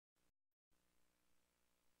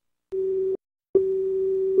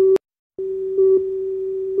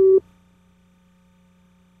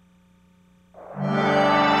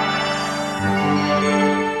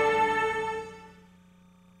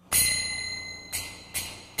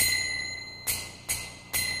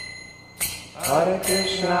Hare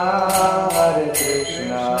Krishna, Hare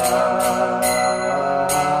Krishna,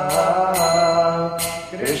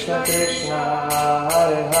 Krishna Krishna,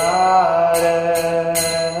 Hare Hare,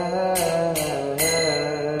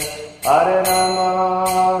 Hare Rama,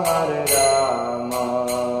 Hare Rama,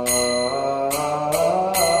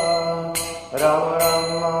 Rama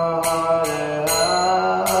Rama,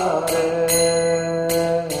 Hare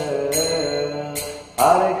Hare,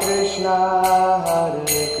 Hare Krishna, Hare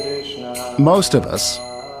Krishna. Most of us,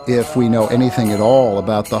 if we know anything at all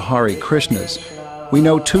about the Hare Krishnas, we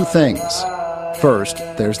know two things. First,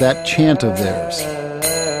 there's that chant of theirs.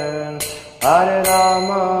 Hare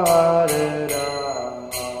Rama, Hare Rama.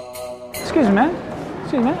 Excuse me, ma'am.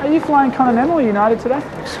 Excuse me, are you flying Continental or United today?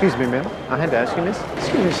 Excuse me, ma'am. I had to ask you, miss.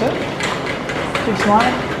 Excuse me, sir. Keep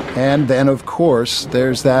smiling. And then, of course,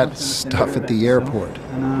 there's that stuff at the airport.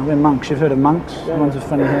 And we're monks. You've heard of monks? The ones with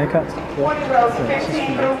funny haircuts? 20 rows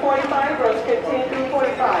 15 through 45, rows 15 through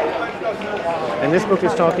 45. And this book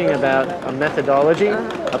is talking about a methodology,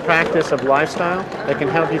 a practice of lifestyle that can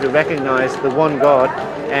help you to recognize the one God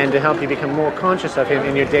and to help you become more conscious of Him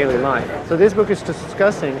in your daily life. So this book is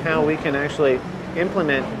discussing how we can actually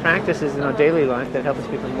implement practices in our daily life that help us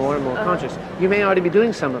become more and more conscious. You may already be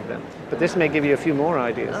doing some of them, but this may give you a few more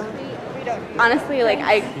ideas. Honestly, like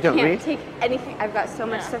I don't can't read? take anything. I've got so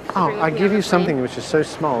much stuff to Oh, bring with I me give on you the something plane. which is so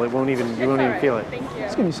small you won't even feel it. Thank you.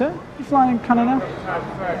 Excuse me, sir. You flying Continental?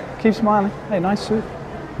 Keep smiling. Hey, nice suit.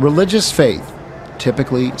 Religious faith,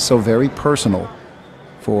 typically so very personal,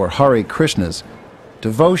 for Hare Krishnas,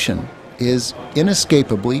 devotion is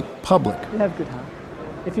inescapably public. You have good heart.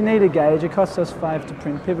 If you need a gauge, it costs us $5 to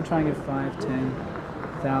print. People try and get 5, 10,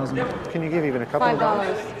 1,000. Can you give even a couple of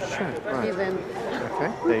dollars? Sure. Right. Even.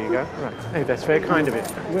 Okay, there you go. Right. Hey, that's very kind of you.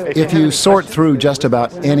 If you sort through just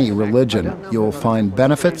about any religion, you'll find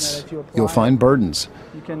benefits, you'll find burdens.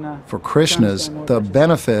 You can, For Krishnas, the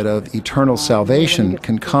benefit of eternal salvation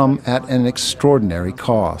can come at an extraordinary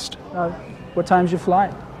cost. what time's your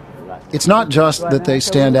flight? It's not just that they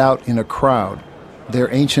stand out in a crowd.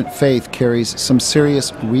 Their ancient faith carries some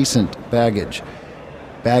serious recent baggage.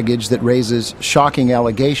 Baggage that raises shocking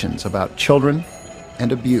allegations about children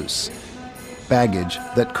and abuse. Baggage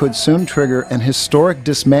that could soon trigger an historic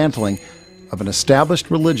dismantling of an established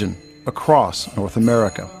religion across North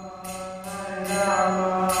America.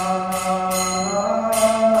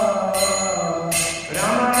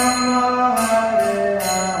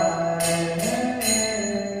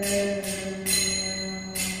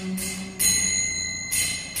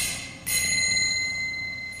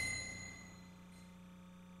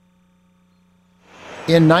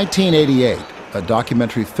 In 1988, a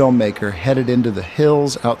documentary filmmaker headed into the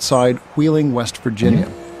hills outside Wheeling, West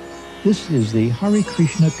Virginia. This is the Hare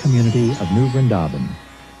Krishna community of New Vrindavan.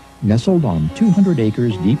 Nestled on 200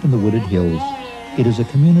 acres deep in the wooded hills, it is a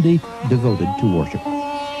community devoted to worship.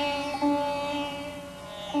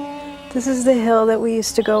 This is the hill that we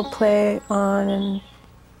used to go play on, and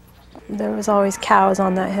there was always cows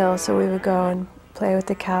on that hill, so we would go and play with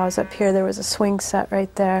the cows. Up here there was a swing set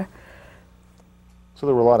right there. So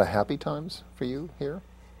there were a lot of happy times for you here?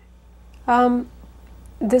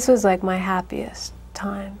 This was like my happiest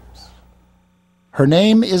times. Her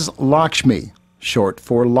name is Lakshmi, short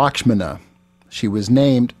for Lakshmana. She was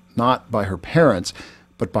named not by her parents,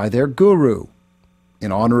 but by their guru,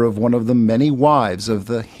 in honor of one of the many wives of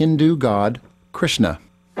the Hindu god Krishna.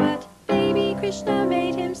 But baby Krishna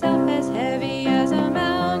made himself as heavy as a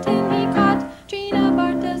mountain. He caught Trina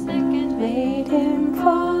Bharta's neck and made him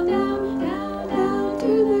fall down, down, down to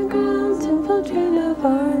the ground. Simple Trina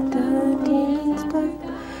Bharta, demons blurred.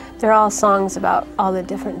 They're all songs about all the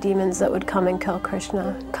different demons that would come and kill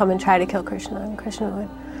Krishna, come and try to kill Krishna, and Krishna would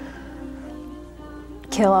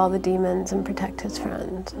kill all the demons and protect his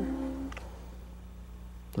friends.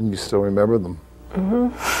 And you still remember them?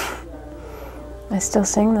 Mm-hmm. I still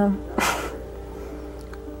sing them.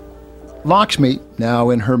 Lakshmi,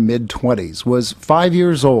 now in her mid-20s, was 5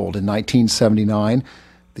 years old in 1979,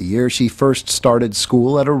 the year she first started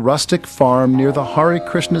school at a rustic farm near the Hare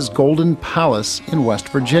Krishna's Golden Palace in West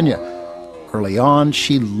Virginia. Early on,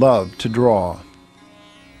 she loved to draw.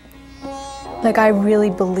 Like, I really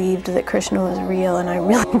believed that Krishna was real, and I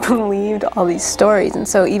really believed all these stories. And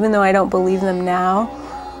so even though I don't believe them now,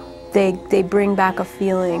 they bring back a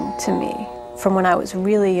feeling to me from when I was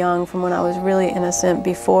really young, from when I was really innocent,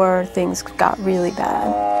 before things got really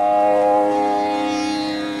bad.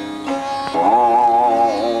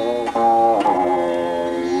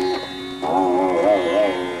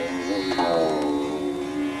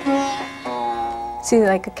 See,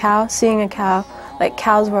 like a cow, seeing a cow, like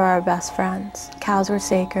cows were our best friends. Cows were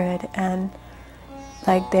sacred, and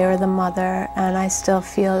like they were the mother, and I still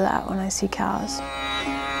feel that when I see cows.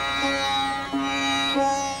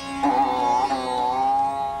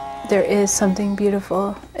 There is something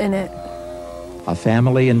beautiful in it. A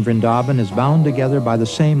family in Vrindavan is bound together by the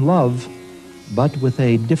same love, but with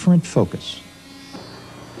a different focus.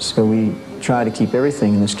 So we try to keep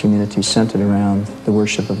everything in this community centered around the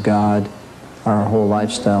worship of God. Our whole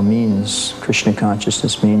lifestyle means Krishna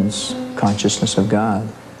consciousness, means consciousness of God.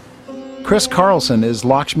 Chris Carlson is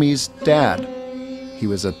Lakshmi's dad. He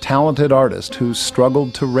was a talented artist who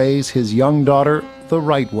struggled to raise his young daughter the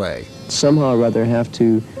right way. Somehow or other have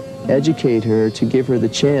to educate her, to give her the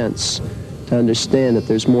chance to understand that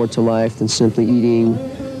there's more to life than simply eating,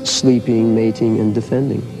 sleeping, mating, and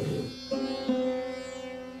defending.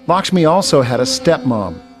 Lakshmi also had a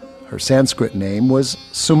stepmom. Her Sanskrit name was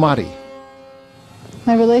Sumati.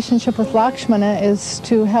 My relationship with Lakshmana is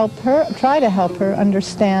to help her, try to help her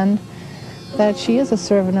understand that she is a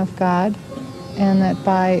servant of God, and that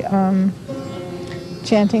by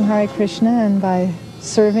chanting Hare Krishna and by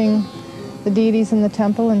serving the deities in the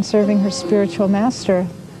temple and serving her spiritual master,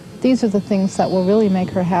 these are the things that will really make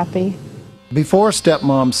her happy. Before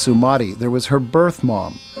stepmom Sumati, there was her birth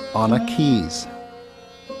mom, Anna Keys.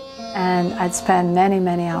 And I'd spend many,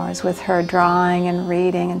 many hours with her drawing and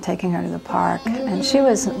reading and taking her to the park. And she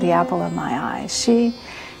was the apple of my eye.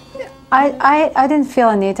 I didn't feel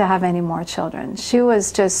a need to have any more children. She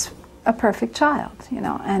was just a perfect child, you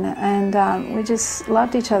know, and we just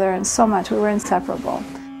loved each other and so much. We were inseparable.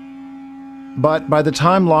 But by the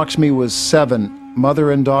time Lakshmi was 7,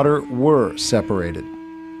 mother and daughter were separated.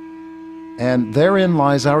 And therein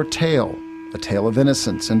lies our tale, a tale of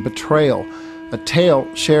innocence and betrayal, a tale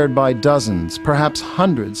shared by dozens, perhaps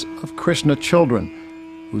hundreds of Krishna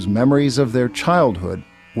children whose memories of their childhood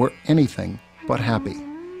were anything but happy.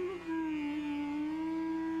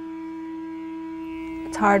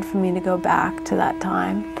 It's hard for me to go back to that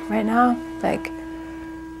time right now,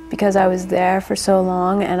 because I was there for so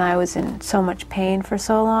long and I was in so much pain for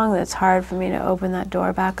so long that it's hard for me to open that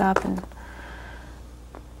door back up and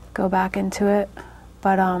go back into it.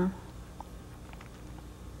 But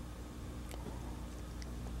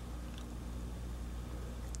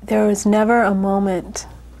there was never a moment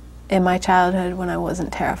in my childhood when I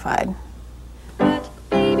wasn't terrified. But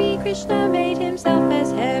baby Krishna made himself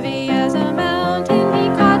as heavy as a mountain. He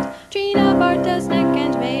caught Trina Bharta's neck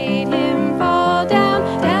and made him fall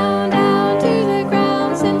down, down, down to the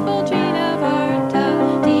ground. Sinful Trina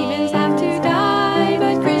Bharta, demons have to die,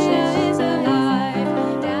 but Krishna is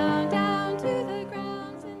alive. Down, down to the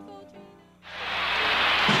ground, sinful Trina.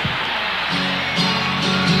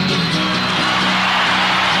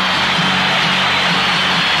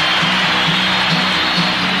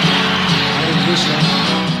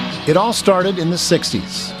 It all started in the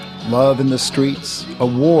 60s. Love in the streets, a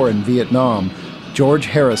war in Vietnam, George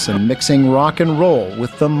Harrison mixing rock and roll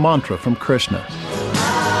with the mantra from Krishna.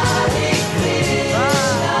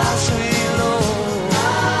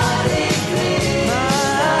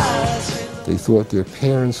 They thought their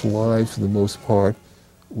parents' lives, for the most part,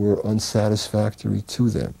 were unsatisfactory to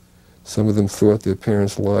them. Some of them thought their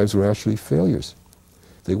parents' lives were actually failures.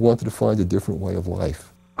 They wanted to find a different way of life.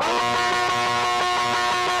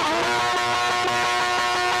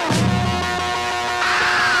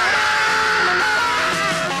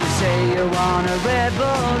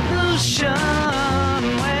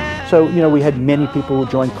 So, you know, we had many people who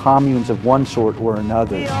joined communes of one sort or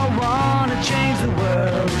another.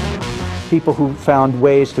 People who found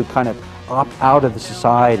ways to kind of opt out of the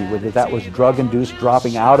society, whether that was drug-induced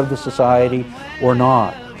dropping out of the society or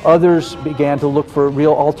not. Others began to look for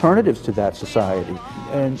real alternatives to that society.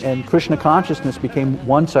 And Krishna consciousness became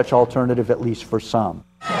one such alternative, at least for some.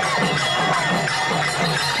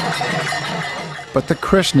 But the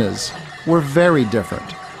Krishnas were very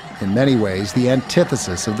different. In many ways, the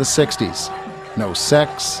antithesis of the 60s. No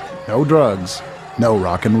sex, no drugs, no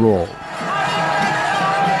rock and roll.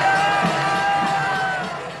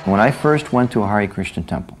 When I first went to a Hare Krishna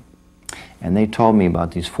temple, and they told me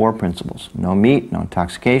about these 4 principles, no meat, no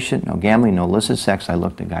intoxication, no gambling, no illicit sex, I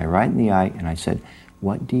looked the guy right in the eye and I said,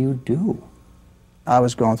 "What do you do?" I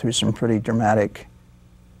was going through some pretty dramatic,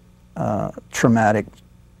 traumatic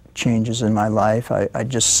changes in my life. I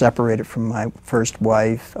just separated from my first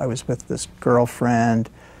wife. I was with this girlfriend.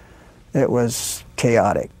 It was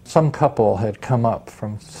chaotic. Some couple had come up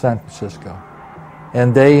from San Francisco,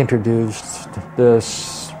 and they introduced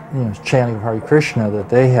this, chanting of Hare Krishna that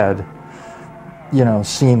they had,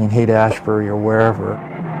 seen in Haight-Ashbury or wherever.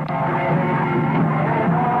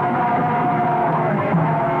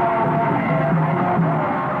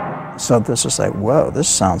 So this is like, whoa, this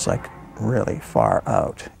sounds like really far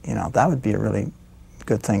out. You know, that would be a really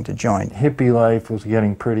good thing to join. Hippie life was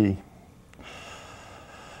getting pretty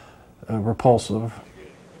repulsive.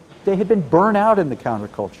 They had been burnt out in the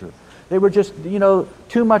counterculture. They were just, you know,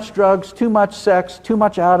 too much drugs, too much sex, too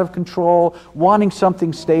much out of control, wanting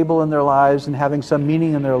something stable in their lives and having some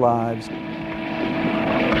meaning in their lives.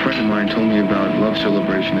 A friend of mine told me about love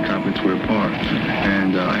celebration at Square Park,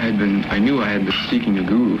 and I knew I had been seeking a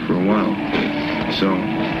guru for a while. So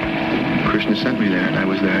Krishna sent me there, and I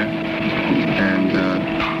was there. And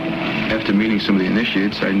after meeting some of the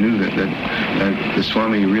initiates, I knew that the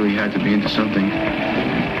Swami really had to be into something.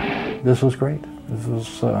 This was great. This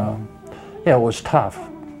was, yeah, it was tough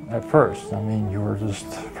at first. I mean, you were just,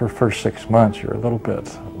 for the first 6 months, you're a little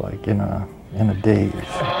bit like in a daze.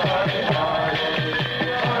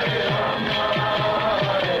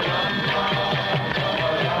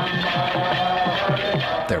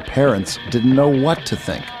 Their parents didn't know what to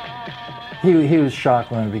think. He was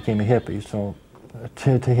shocked when I became a hippie, so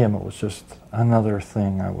to him it was just another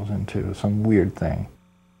thing I was into, some weird thing.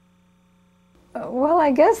 Well,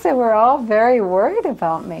 I guess they were all very worried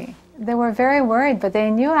about me. They were very worried, but they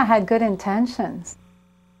knew I had good intentions.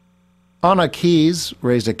 Anna Keys,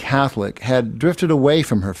 raised a Catholic, had drifted away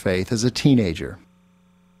from her faith as a teenager.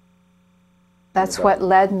 That's what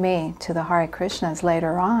led me to the Hare Krishnas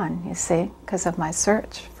later on, you see, because of my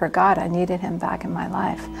search for God. I needed him back in my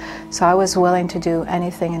life. So I was willing to do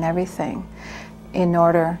anything and everything in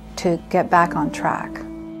order to get back on track.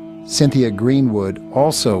 Cynthia Greenwood,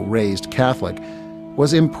 also raised Catholic,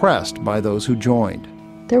 was impressed by those who joined.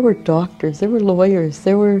 There were doctors, there were lawyers,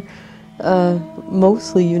 there were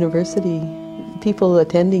mostly university people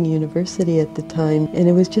attending university at the time, and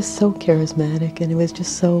it was just so charismatic, and it was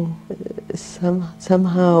just so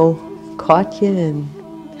somehow caught you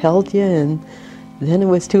and held you, and then it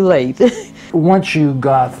was too late. Once you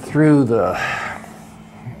got through the,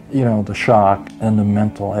 you know, the shock and the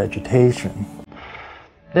mental agitation,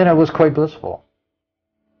 then it was quite blissful.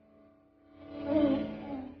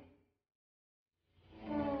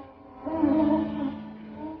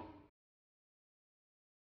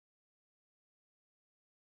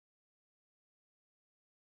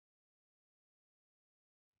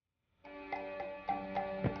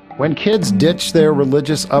 When kids ditch their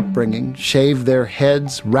religious upbringing, shave their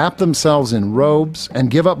heads, wrap themselves in robes,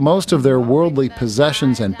 and give up most of their worldly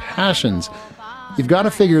possessions and passions, you've got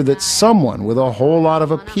to figure that someone with a whole lot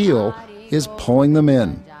of appeal is pulling them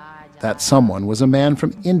in. That someone was a man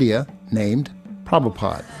from India named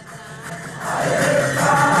Prabhupada.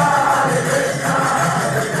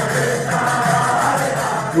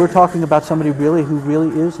 We're talking about somebody who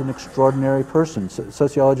really is an extraordinary person.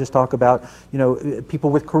 Sociologists talk about, you know, people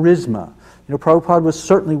with charisma. You know, Prabhupada was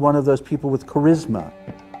certainly one of those people with charisma.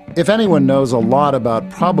 If anyone knows a lot about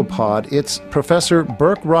Prabhupada, it's Professor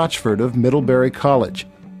Burke Rochford of Middlebury College.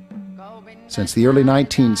 Since the early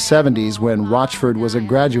 1970s, when Rochford was a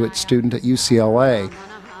graduate student at UCLA,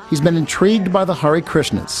 he's been intrigued by the Hare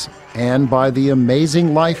Krishnas and by the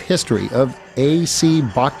amazing life history of A.C.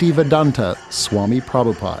 Bhaktivedanta Swami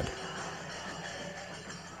Prabhupada.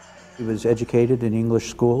 He was educated in English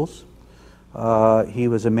schools. He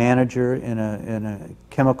was a manager in a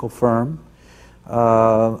chemical firm,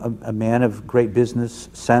 a man of great business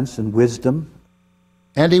sense and wisdom.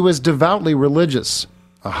 And he was devoutly religious,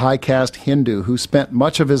 a high-caste Hindu who spent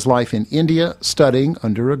much of his life in India studying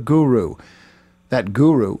under a guru. That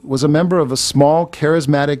guru was a member of a small,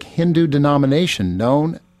 charismatic Hindu denomination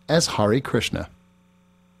known as Hare Krishna.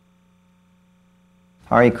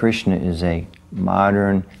 Hare Krishna is a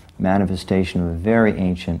modern manifestation of a very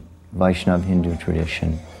ancient Vaishnava Hindu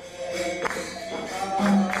tradition.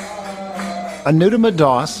 Anutama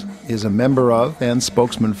Das is a member of and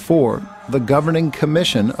spokesman for the governing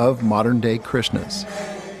commission of modern-day Krishnas.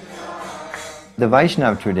 The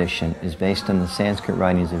Vaishnava tradition is based on the Sanskrit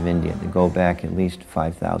writings of India that go back at least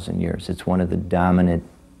 5,000 years. It's one of the dominant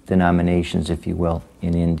denominations, if you will,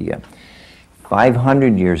 in India.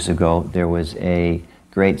 500 years ago, there was a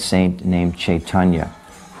great saint named Chaitanya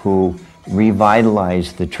who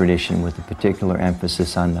revitalized the tradition with a particular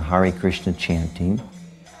emphasis on the Hare Krishna chanting.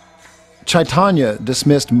 Chaitanya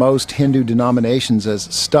dismissed most Hindu denominations as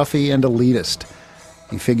stuffy and elitist.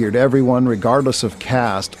 He figured everyone, regardless of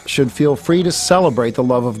caste, should feel free to celebrate the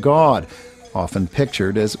love of God, often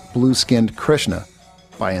pictured as blue-skinned Krishna,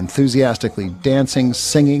 by enthusiastically dancing,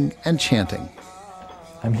 singing, and chanting.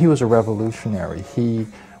 He was a revolutionary. He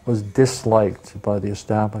was disliked by the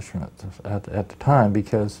establishment at the time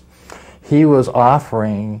because he was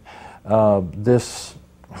offering this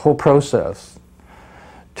whole process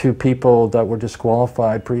to people that were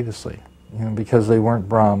disqualified previously. because they weren't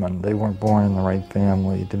Brahmin, they weren't born in the right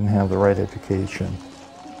family, didn't have the right education.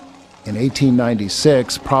 In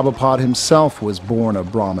 1896, Prabhupada himself was born a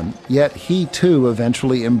Brahmin, yet he too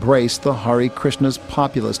eventually embraced the Hare Krishna's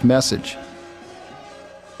populist message.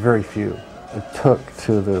 Very few took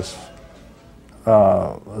to this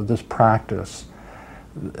practice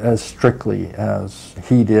as strictly as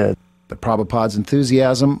he did. But Prabhupada's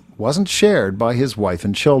enthusiasm wasn't shared by his wife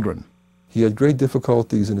and children. He had great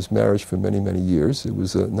difficulties in his marriage for many, many years. It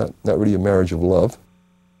was not really a marriage of love.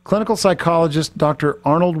 Clinical psychologist Dr.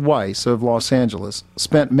 Arnold Weiss of Los Angeles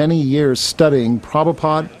spent many years studying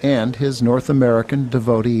Prabhupada and his North American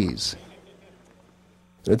devotees.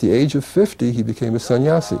 At the age of 50, he became a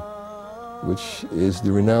sannyasi, which is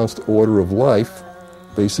the renounced order of life,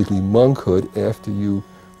 basically monkhood, after you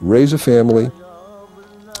raise a family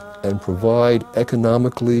and provide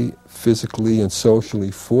economically, physically, and socially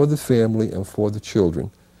for the family and for the children.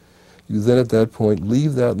 You then at that point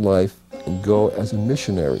leave that life and go as a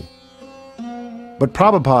missionary. But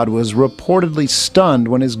Prabhupada was reportedly stunned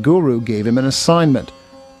when his guru gave him an assignment.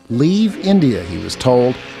 Leave India, he was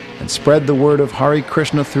told, and spread the word of Hare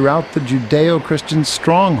Krishna throughout the Judeo-Christian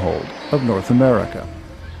stronghold of North America.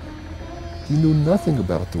 He knew nothing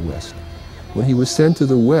about the West. When he was sent to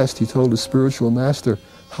the West, he told his spiritual master,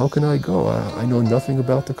 "How can I go? I know nothing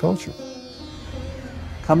about the culture."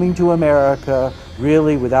 Coming to America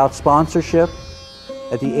really without sponsorship,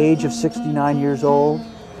 at the age of 69 years old,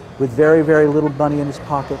 with very, very little money in his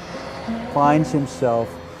pocket, finds himself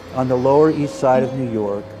on the Lower East Side of New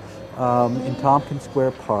York, in Tompkins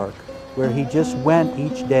Square Park, where he just went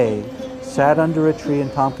each day, sat under a tree in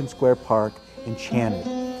Tompkins Square Park, and chanted.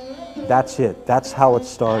 That's it. That's how it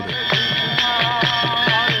started.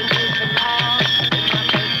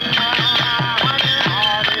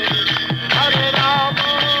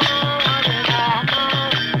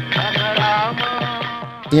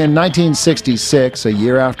 In 1966, a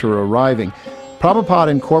year after arriving, Prabhupada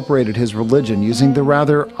incorporated his religion using the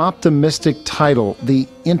rather optimistic title, the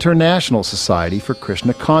International Society for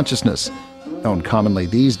Krishna Consciousness, known commonly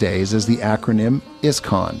these days as the acronym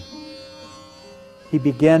ISKCON. He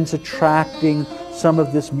begins attracting some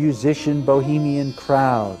of this musician bohemian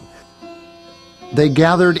crowd. They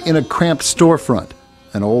gathered in a cramped storefront,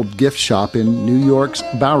 an old gift shop in New York's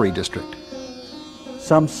Bowery district.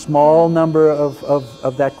 Some small number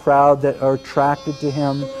of that crowd that are attracted to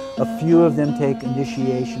him, a few of them take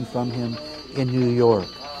initiation from him in New York.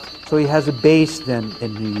 So he has a base then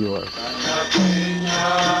in New York.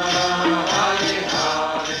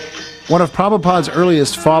 One of Prabhupada's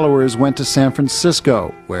earliest followers went to San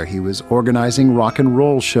Francisco, where he was organizing rock and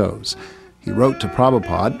roll shows. He wrote to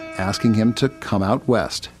Prabhupada, asking him to come out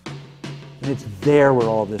west. And it's there where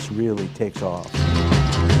all this really takes off.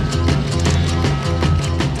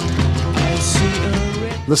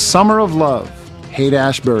 The Summer of Love,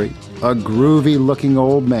 Haight-Ashbury, a groovy-looking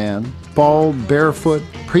old man, bald, barefoot,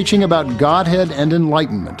 preaching about Godhead and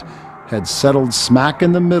enlightenment, had settled smack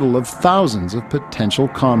in the middle of thousands of potential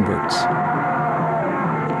converts.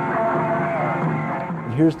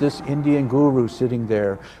 And here's this Indian guru sitting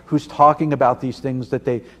there who's talking about these things that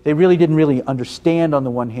they really didn't really understand on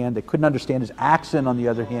the one hand. They couldn't understand his accent on the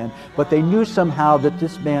other hand, but they knew somehow that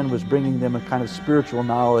this man was bringing them a kind of spiritual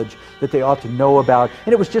knowledge that they ought to know about,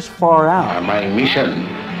 and it was just far out. My mission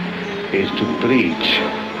is to preach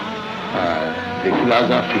the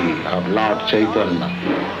philosophy of Lord Chaitanya,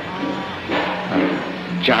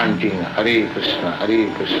 chanting Hare Krishna,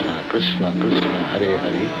 Krishna Krishna, Hare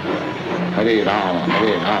Hare, Hare Rama,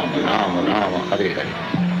 Rama Rama, Hare Hare.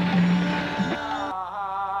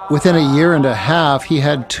 Within a year and a half, he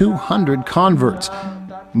had 200 converts.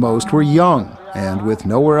 Most were young, and with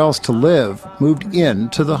nowhere else to live, moved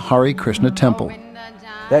into the Hare Krishna temple.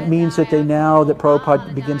 That means that that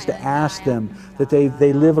Prabhupada begins to ask them that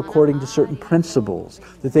they live according to certain principles,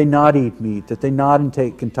 that they not eat meat, that they not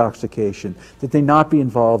take intoxication, that they not be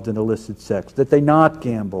involved in illicit sex, that they not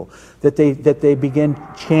gamble, that they begin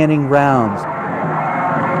chanting rounds.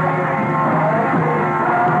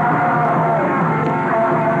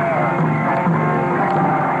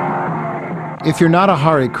 If you're not a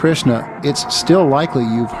Hare Krishna, it's still likely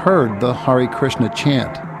you've heard the Hare Krishna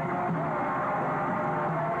chant.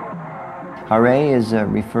 Hare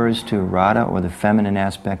refers to Radha, or the feminine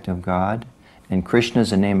aspect of God, and Krishna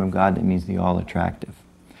is a name of God that means the all-attractive.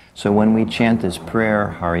 So when we chant this prayer,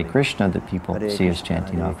 Hare Krishna, that people see us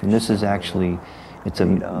chanting off, and this is actually, it's a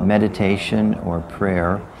meditation or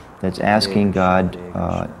prayer that's asking God,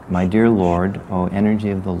 my dear Lord, O energy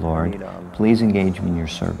of the Lord, please engage me in your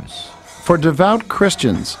service. For devout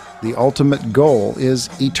Christians, the ultimate goal is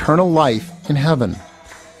eternal life in heaven.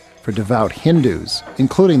 For devout Hindus,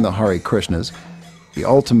 including the Hare Krishnas, the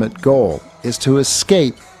ultimate goal is to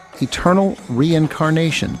escape eternal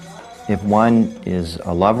reincarnation. If one is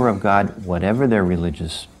a lover of God, whatever their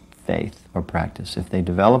religious faith or practice, if they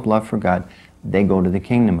develop love for God, they go to the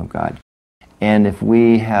kingdom of God. And if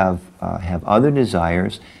we have other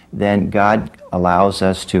desires, then God allows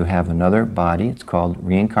us to have another body. It's called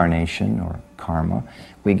reincarnation or karma.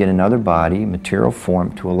 We get another body, material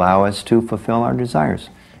form, to allow us to fulfill our desires.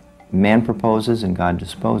 Man proposes and God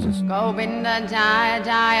disposes. Govinda Jaya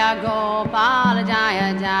Jaya Gopala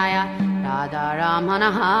Jaya Jaya Radha Ramana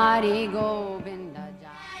Hari Govinda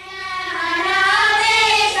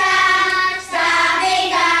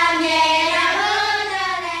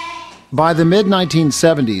By the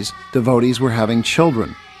mid-1970s, devotees were having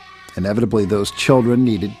children. Inevitably, those children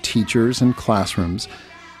needed teachers and classrooms.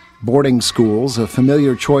 Boarding schools, a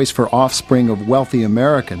familiar choice for offspring of wealthy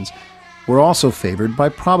Americans, were also favored by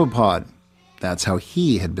Prabhupada. That's how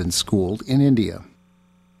he had been schooled in India.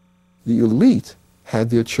 The elite had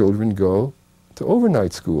their children go to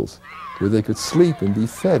overnight schools where they could sleep and be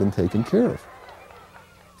fed and taken care of.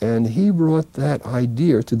 And he brought that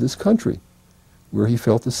idea to this country where he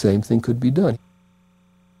felt the same thing could be done.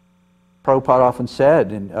 Prabhupada often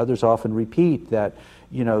said, and others often repeat, that,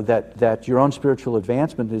 that your own spiritual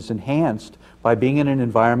advancement is enhanced by being in an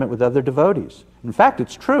environment with other devotees. In fact,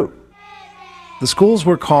 it's true. The schools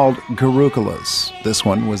were called Gurukulas. This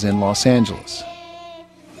one was in Los Angeles.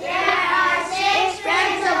 There are 6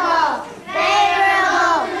 principles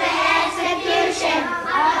favorable to the execution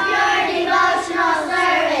of your devotional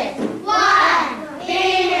service. 1.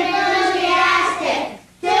 Being enthusiastic.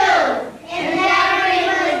 2. Endeavoring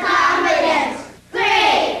with confidence. 3.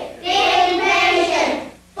 Being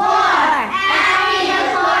patient. 4. Acting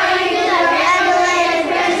according to the regulated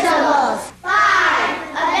principles. 5.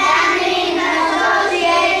 Abandoning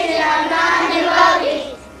association of non-devotees.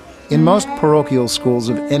 In most parochial schools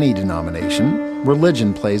of any denomination,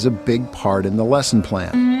 religion plays a big part in the lesson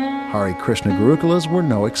plan. Hare Krishna Gurukulas were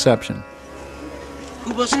no exception.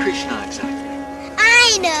 Who was Krishna exactly?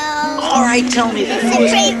 I know. All right, tell me that. It's the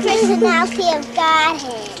great personality of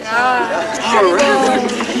Godhead. All right.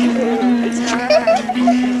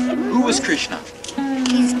 Who was Krishna?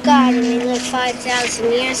 He's God, and he lived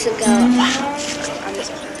 5,000 years ago on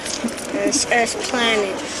this Earth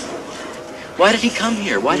planet Why did he come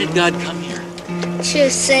here? Why did God come here? to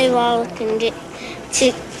save all to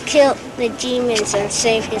kill the demons and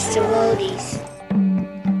save his devotees.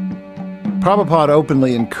 Prabhupada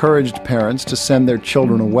openly encouraged parents to send their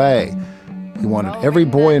children away. He wanted every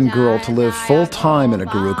boy and girl to live full-time in a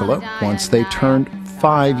Gurukula once they turned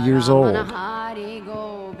 5 years old.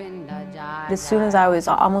 As soon as I was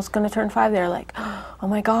almost going to turn 5, they were like, oh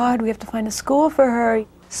my God, we have to find a school for her.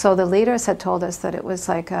 So the leaders had told us that it was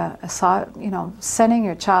like sending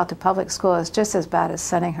your child to public school is just as bad as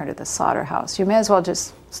sending her to the slaughterhouse. You may as well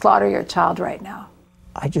just slaughter your child right now.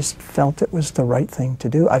 I just felt it was the right thing to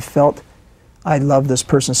do. I felt I loved this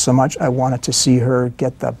person so much, I wanted to see her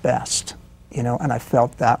get the best, and I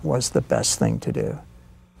felt that was the best thing to do.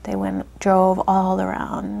 They drove all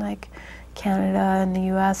around, like Canada and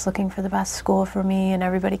the US, looking for the best school for me, and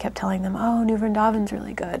everybody kept telling them, oh, New Vrindavan's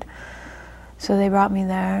really good. So they brought me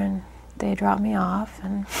there, and they dropped me off,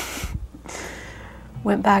 and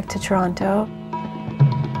went back to Toronto.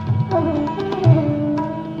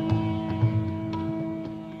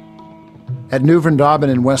 At New Vrindavan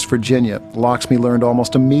in West Virginia, Lakshmi learned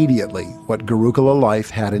almost immediately what Gurukula life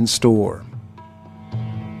had in store.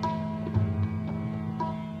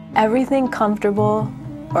 Everything comfortable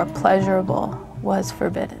or pleasurable was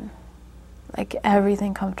forbidden. Like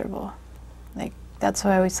everything comfortable. Like that's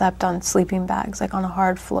why we slept on sleeping bags, like on a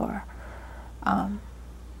hard floor.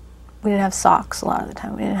 We didn't have socks a lot of the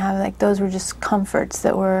time. We didn't have, those were just comforts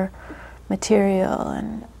that were material,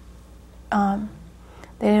 and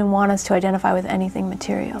they didn't want us to identify with anything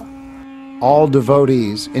material. All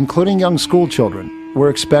devotees, including young school children,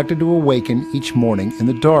 were expected to awaken each morning in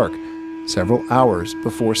the dark, several hours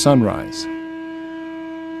before sunrise.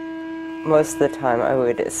 Most of the time I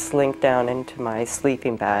would slink down into my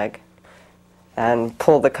sleeping bag and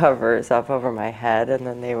pull the covers up over my head, and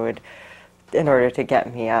then they would, in order to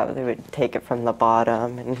get me out, they would take it from the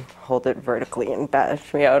bottom and hold it vertically and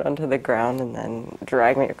bash me out onto the ground, and then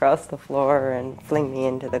drag me across the floor and fling me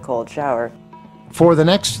into the cold shower. For the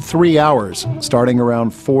next 3 hours, starting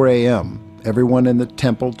around 4 a.m., everyone in the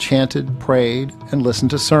temple chanted, prayed, and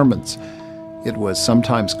listened to sermons. It was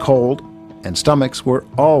sometimes cold, and stomachs were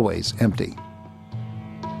always empty.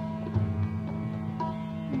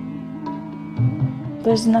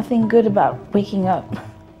 There's nothing good about waking up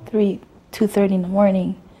 2:30 in the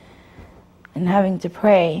morning and having to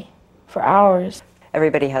pray for hours.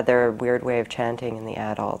 Everybody had their weird way of chanting in the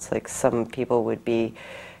adults. Like some people would be,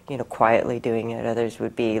 you know, quietly doing it. Others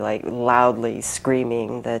would be like loudly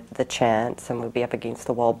screaming the chant. Some would be up against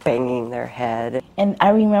the wall banging their head. And I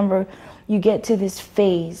remember you get to this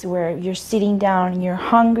phase where you're sitting down and you're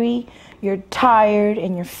hungry, you're tired,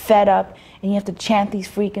 and you're fed up, and you have to chant these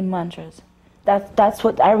freaking mantras. That's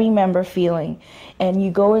what I remember feeling. And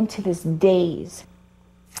you go into this daze.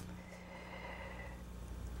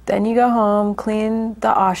 Then you go home, clean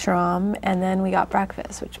the ashram, and then we got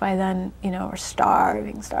breakfast, which by then, you know, we're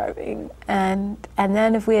starving. And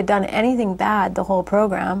then if we had done anything bad the whole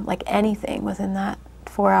program, like anything within that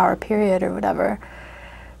 4-hour period or whatever,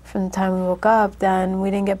 from the time we woke up, then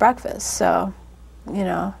we didn't get breakfast. So, you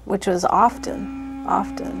know, which was often.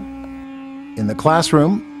 In the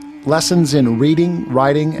classroom, lessons in reading,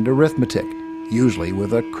 writing, and arithmetic, usually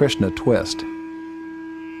with a Krishna twist.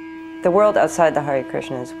 The world outside the Hare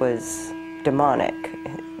Krishnas was demonic.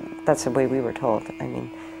 That's the way we were told. I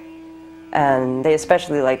mean, and they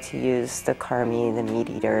especially liked to use the karmi, the meat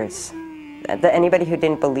eaters. Anybody who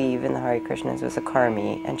didn't believe in the Hare Krishnas was a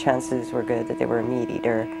karmi, and chances were good that they were a meat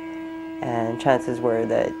eater. And chances were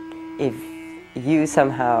that if you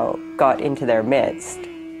somehow got into their midst,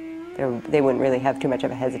 they wouldn't really have too much of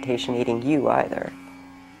a hesitation eating you either.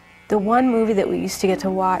 The one movie that we used to get to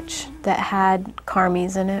watch that had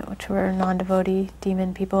karmis in it, which were non-devotee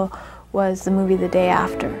demon people, was the movie The Day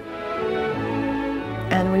After.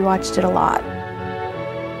 And we watched it a lot.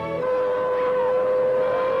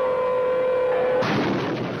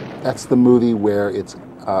 That's the movie where it's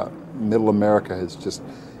Middle America has just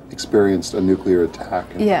experienced a nuclear attack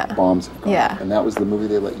and bombs have gone. Yeah. And that was the movie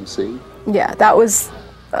they let you see? Yeah, that was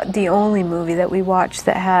the only movie that we watched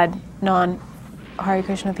that had non-Hare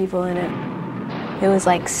Krishna people in it. It was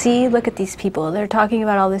like, see, look at these people. They're talking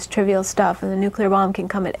about all this trivial stuff, and the nuclear bomb can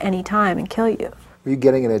come at any time and kill you. Were you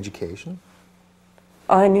getting an education?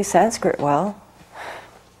 Oh, I knew Sanskrit well.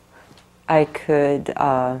 I could,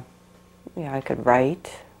 I could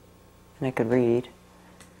write, and I could read.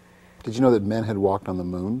 Did you know that men had walked on the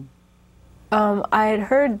moon? I had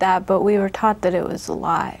heard that, but we were taught that it was a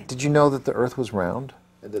lie. Did you know that the Earth was round?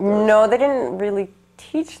 No, they didn't really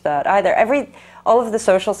teach that either. All of the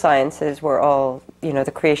social sciences were all, you know,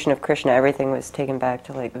 the creation of Krishna, everything was taken back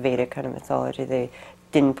to like Vedic kind of mythology. They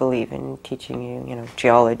didn't believe in teaching you, you know,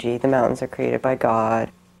 geology. The mountains are created by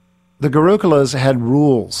God. The Gurukulas had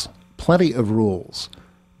rules, plenty of rules.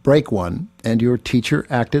 Break one, and your teacher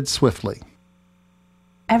acted swiftly.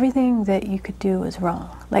 Everything that you could do was wrong.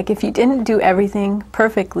 Like if you didn't do everything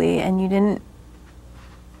perfectly and you didn't,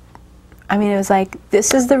 I mean, it was like,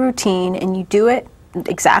 this is the routine and you do it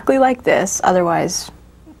exactly like this, otherwise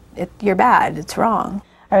you're bad, it's wrong.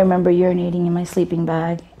 I remember urinating in my sleeping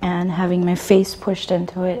bag and having my face pushed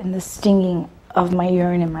into it and the stinging of my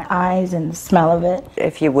urine in my eyes and the smell of it.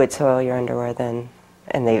 If you would soil your underwear then,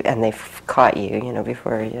 and they caught you, you know,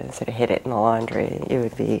 before you sort of hid it in the laundry, it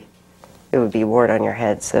would be wart on your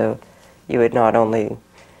head, so you would not only,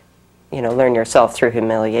 you know, learn yourself through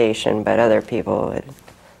humiliation, but other people would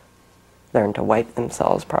learn to wipe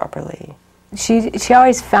themselves properly. She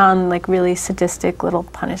always found like really sadistic little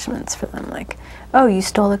punishments for them, like, oh, you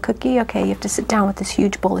stole a cookie? Okay, you have to sit down with this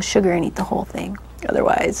huge bowl of sugar and eat the whole thing.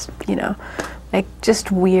 Otherwise, you know, like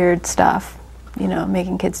just weird stuff, you know,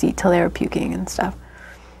 making kids eat till they were puking and stuff.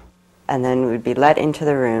 And then we'd be let into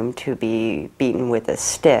the room to be beaten with a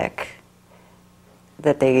stick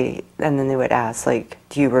and then they would ask, like,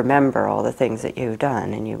 do you remember all the things that you've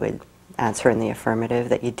done? And you would answer in the affirmative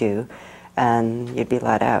that you do, and you'd be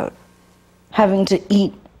let out. Having to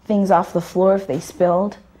eat things off the floor if they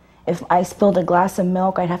spilled. If I spilled a glass of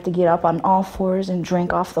milk, I'd have to get up on all fours and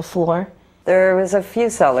drink off the floor. There was a few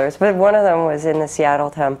cellars, but one of them was in the Seattle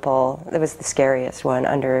temple. It was the scariest one,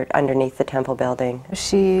 underneath the temple building.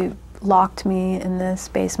 She locked me in this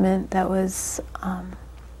basement that was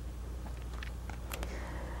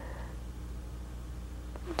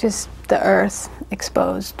just the earth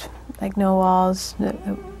exposed, like no walls.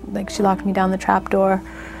 Like she locked me down the trapdoor,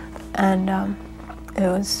 and it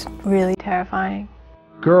was really terrifying.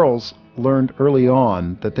 Girls learned early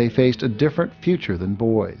on that they faced a different future than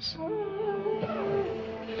boys.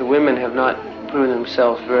 The women have not proven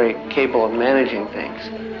themselves very capable of managing things,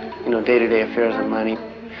 you know, day-to-day affairs of money.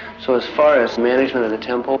 So as far as management of the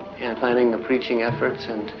temple and planning the preaching efforts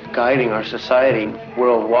and guiding our society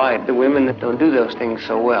worldwide, the women don't do those things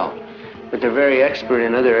so well. But they're very expert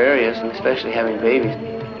in other areas, and especially having babies.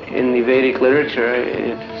 In the Vedic literature,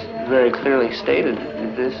 it's very clearly stated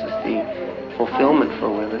that this is the fulfillment for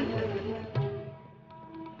women.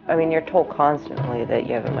 I mean, you're told constantly that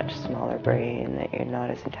you have a much smaller brain, that you're not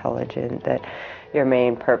as intelligent, that your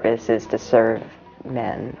main purpose is to serve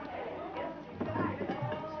men.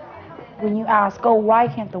 When you ask, oh, why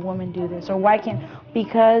can't the woman do this? Or why can't,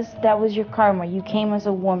 because that was your karma. You came as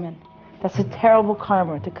a woman. That's a terrible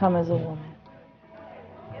karma to come as a woman.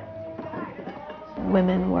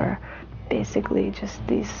 Women were basically just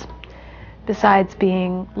these, besides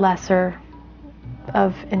being lesser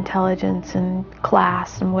of intelligence and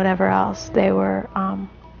class and whatever else, they were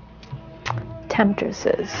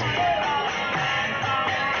temptresses.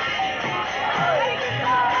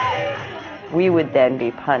 We would then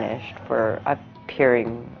be punished for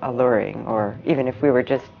appearing alluring, or even if we were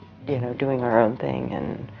just, you know, doing our own thing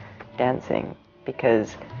and dancing,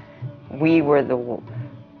 because we were the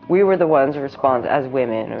ones as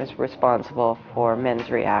women, was responsible for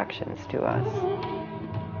men's reactions to us.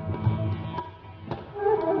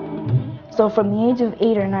 So from the age of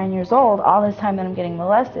 8 or 9 years old, all this time that I'm getting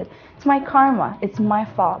molested, it's my karma, it's my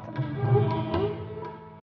fault.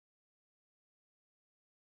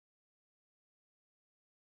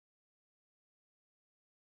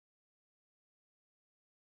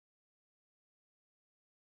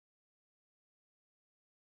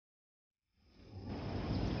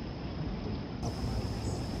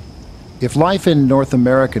 If life in North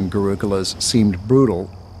American Gurukulas seemed brutal,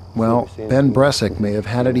 well, Ben Bresic may have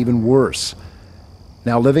had it even worse.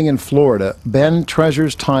 Now living in Florida, Ben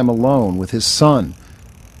treasures time alone with his son,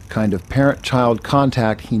 kind of parent-child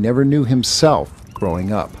contact he never knew himself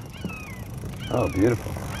growing up. Oh,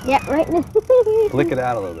 beautiful. Yeah, right now. Flick it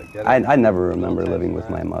out a little bit. I never remember living with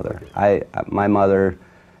my mother. My mother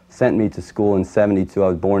sent me to school in '72. I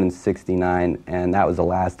was born in '69, and that was the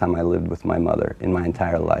last time I lived with my mother in my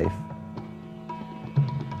entire life.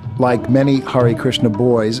 Like many Hare Krishna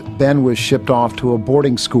boys, Ben was shipped off to a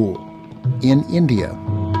boarding school in India.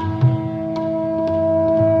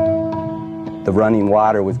 The running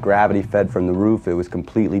water was gravity fed from the roof. It was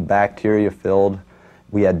completely bacteria filled.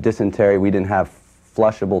 We had dysentery. We didn't have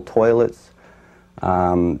flushable toilets.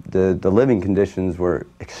 The living conditions were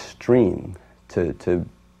extreme.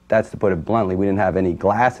 That's to put it bluntly. We didn't have any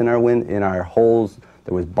glass in our holes.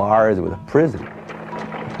 There was bars. It was a prison.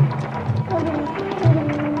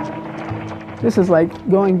 This is like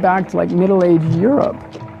going back to like middle-aged Europe.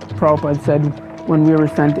 Prabhupada said when we were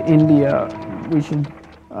sent to India, we should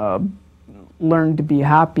learn to be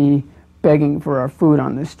happy begging for our food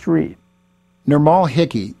on the street. Nirmal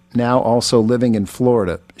Hickey, now also living in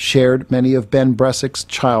Florida, shared many of Ben Bresic's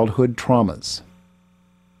childhood traumas.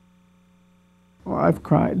 Well, I've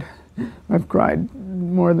cried. I've cried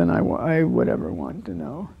more than I would ever want to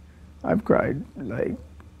know. I've cried like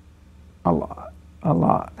a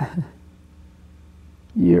lot.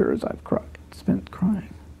 Years I've spent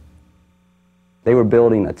crying. They were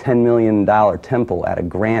building a $10 million temple out of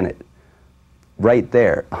granite right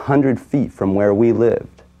there, 100 feet from where we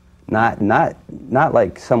lived. Not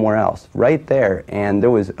like somewhere else, right there. And there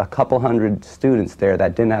was a couple hundred students there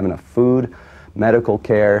that didn't have enough food, medical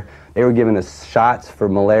care. They were giving us shots for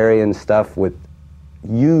malaria and stuff with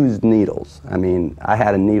used needles. I mean, I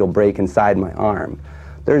had a needle break inside my arm.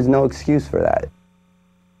 There's no excuse for that.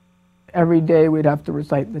 Every day we'd have to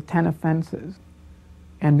recite the 10 offenses.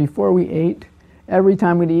 And before we ate, every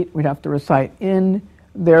time we'd eat, we'd have to recite in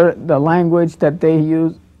the language that they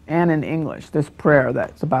use and in English, this prayer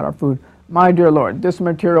that's about our food. My dear Lord, this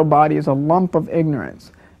material body is a lump of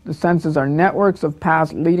ignorance. The senses are networks of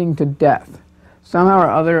paths leading to death. Somehow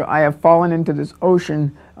or other, I have fallen into this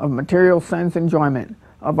ocean of material sense enjoyment.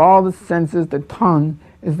 Of all the senses, the tongue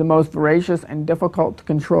is the most voracious and difficult to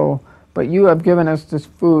control. But you have given us this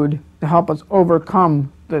food to help us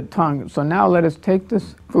overcome the tongue. So now let us take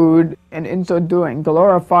this food and in so doing,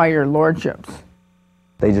 glorify your lordships.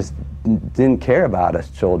 They just didn't care about us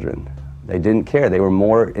children. They didn't care. They were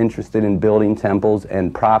more interested in building temples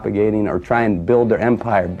and propagating or trying to build their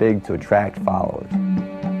empire big to attract followers.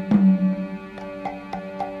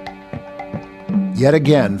 Yet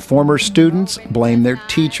again, former students blame their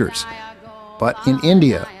teachers. But in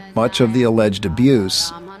India, much of the alleged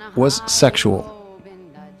abuse was sexual.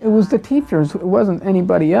 It was the teachers, it wasn't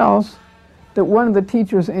anybody else. That one of the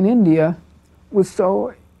teachers in India was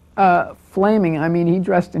so flaming. I mean, he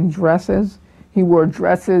dressed in dresses, he wore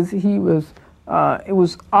dresses, he was, it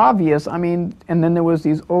was obvious. I mean, and then there was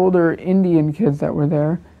these older Indian kids that were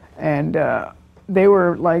there, and they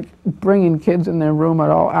were like bringing kids in their room at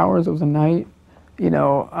all hours of the night, you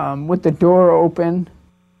know, with the door open.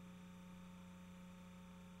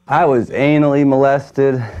 I was anally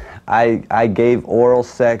molested. I gave oral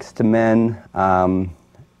sex to men.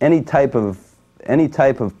 Any type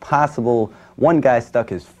of possible. One guy stuck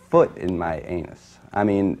his foot in my anus. I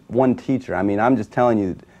mean, one teacher, I mean, I'm just telling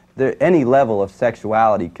you, any level of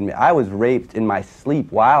sexuality can be. I was raped in my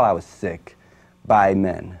sleep while I was sick by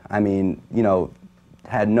men. I mean, you know,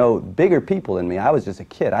 had no bigger people than me. I was just a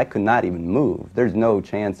kid. I could not even move. There's no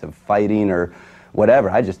chance of fighting or whatever.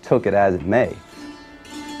 I just took it as it may.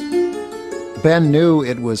 Ben knew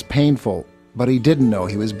it was painful, but he didn't know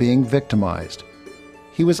he was being victimized.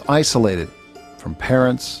 He was isolated from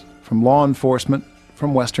parents, from law enforcement,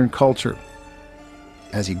 from Western culture.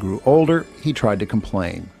 As he grew older, he tried to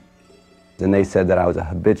complain. And they said that I was a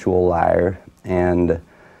habitual liar and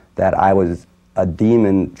that I was a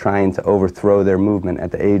demon trying to overthrow their movement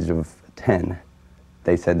at the age of 10.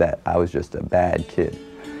 They said that I was just a bad kid.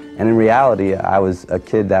 And in reality, I was a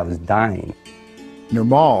kid that was dying.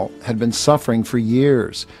 Nirmal had been suffering for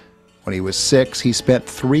years. When he was 6, he spent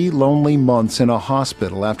 3 lonely months in a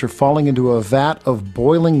hospital after falling into a vat of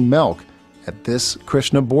boiling milk at this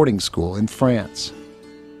Krishna boarding school in France.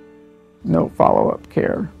 No follow-up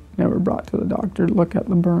care. Never brought to the doctor to look at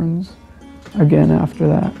the burns again after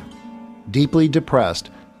that. Deeply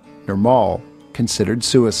depressed, Nirmal considered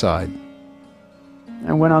suicide.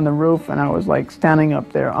 I went on the roof and I was like standing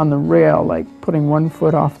up there on the rail, like putting one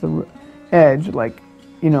foot off the edge, like,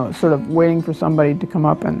 you know, sort of waiting for somebody to come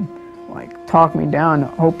up and like talk me down.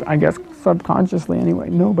 Hope, I guess subconsciously anyway,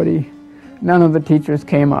 none of the teachers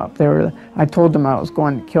came up. I told them I was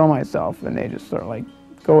going to kill myself and they just sort of like,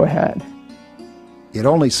 go ahead. It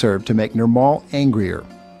only served to make Nirmal angrier.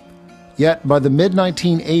 Yet by the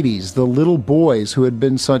mid-1980s, the little boys who had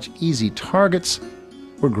been such easy targets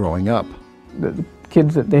were growing up. The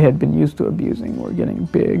kids that they had been used to abusing were getting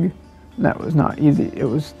big. And that was not easy. It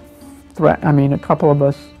was I mean, a couple of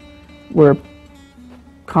us were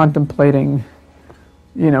contemplating,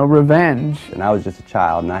 you know, revenge. And I was just a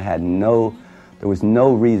child, and there was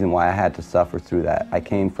no reason why I had to suffer through that. I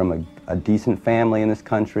came from a decent family in this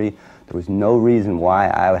country. There was no reason why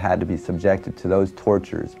I had to be subjected to those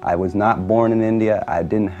tortures. I was not born in India. I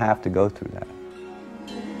didn't have to go through that.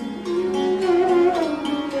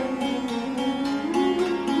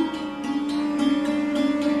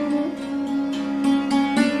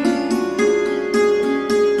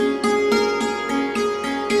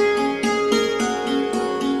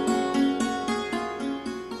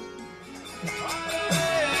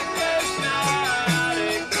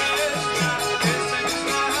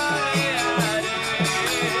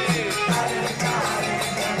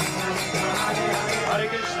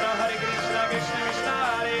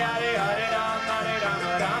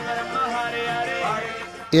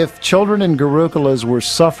 If children in Gurukulas were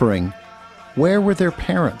suffering, where were their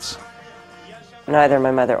parents? Neither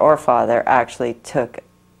my mother or father actually took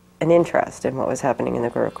an interest in what was happening in the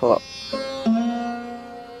Gurukul.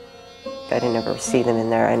 I didn't ever see them in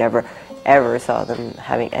there. I never ever saw them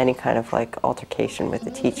having any kind of like altercation with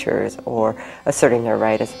the teachers or asserting their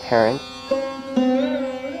right as a parent.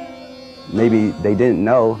 Maybe they didn't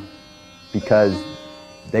know because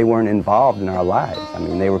they weren't involved in our lives. I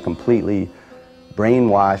mean, they were completely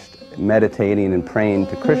brainwashed, meditating and praying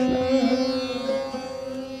to Krishna.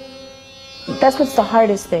 That's what's the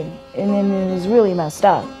hardest thing, and it is really messed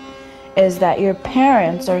up, is that your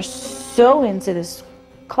parents are so into this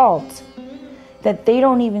cult that they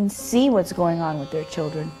don't even see what's going on with their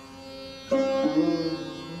children.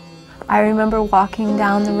 I remember walking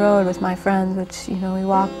down the road with my friends, which, you know, we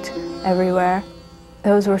walked everywhere.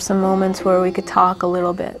 Those were some moments where we could talk a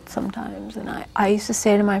little bit sometimes, and I used to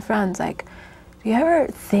say to my friends, like, do you ever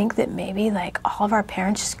think that maybe like all of our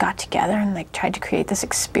parents just got together and like tried to create this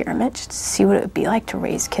experiment just to see what it would be like to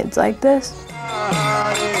raise kids like this?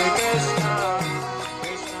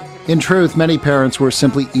 In truth, many parents were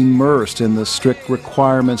simply immersed in the strict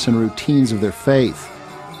requirements and routines of their faith.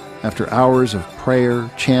 After hours of prayer,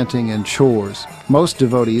 chanting, and chores, most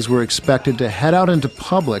devotees were expected to head out into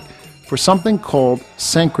public for something called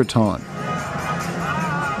Sankirtan,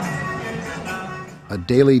 a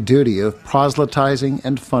daily duty of proselytizing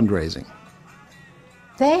and fundraising.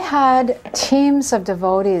 They had teams of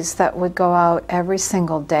devotees that would go out every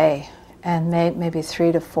single day and make maybe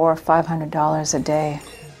 $300 to $500 a day.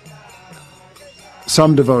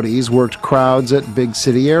 Some devotees worked crowds at big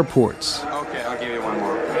city airports. Okay, I'll give you one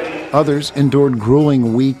more. Others endured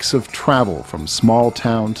grueling weeks of travel from small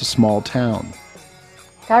town to small town.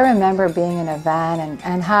 I remember being in a van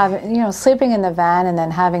and having, you know, sleeping in the van and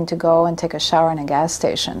then having to go and take a shower in a gas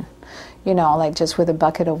station, you know, like just with a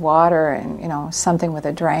bucket of water and, you know, something with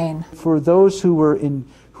a drain. For those who were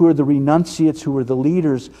the renunciates, who were the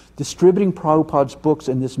leaders, distributing Prabhupada's books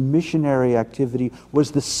and this missionary activity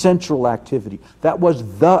was the central activity. That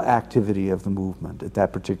was the activity of the movement at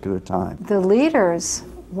that particular time. The leaders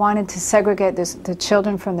wanted to segregate the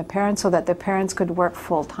children from the parents so that the parents could work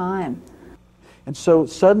full time. And so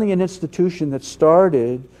suddenly an institution that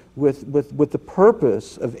started with the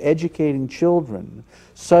purpose of educating children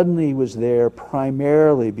suddenly was there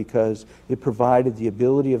primarily because it provided the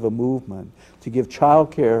ability of a movement to give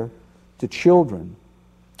child care to children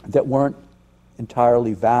that weren't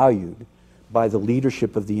entirely valued by the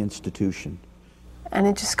leadership of the institution. And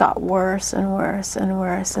it just got worse and worse and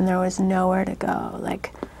worse, and there was nowhere to go.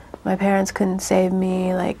 Like, my parents couldn't save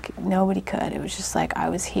me, like, nobody could. It was just like, I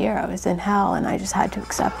was here, I was in hell, and I just had to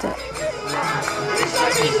accept it.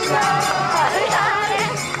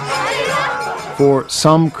 For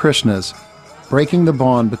some Krishnas, breaking the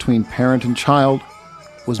bond between parent and child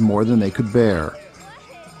was more than they could bear.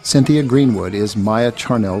 Cynthia Greenwood is Maya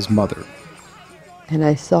Charnel's mother. And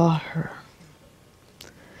I saw her.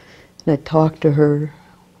 And I talked to her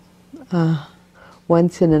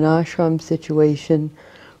once in an ashram situation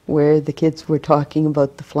where the kids were talking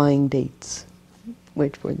about the flying dates,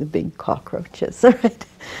 which were the big cockroaches, right?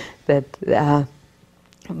 But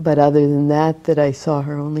other than that, I saw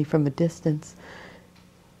her only from a distance.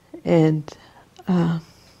 And well,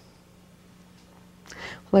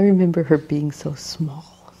 I remember her being so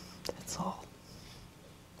small, that's all.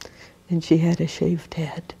 And she had a shaved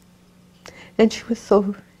head. And she was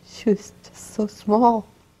just so small.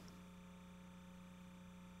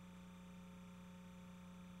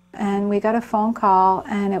 And we got a phone call,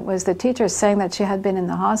 and it was the teacher saying that she had been in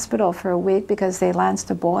the hospital for a week because they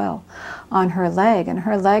lanced a boil on her leg, and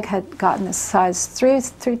her leg had gotten a size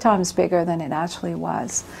three times bigger than it actually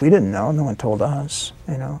was. We didn't know, no one told us,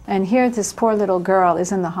 you know. And here this poor little girl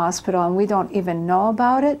is in the hospital, and we don't even know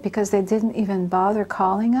about it because they didn't even bother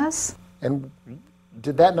calling us. And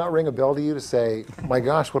did that not ring a bell to you to say, my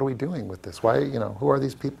gosh, what are we doing with this? Why, who are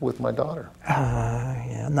these people with my daughter?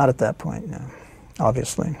 Yeah, not at that point, no.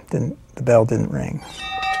 Obviously, the bell didn't ring.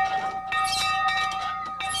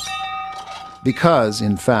 Because,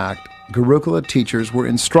 in fact, Gurukula teachers were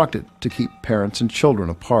instructed to keep parents and children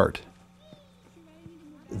apart.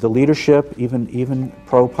 The leadership, even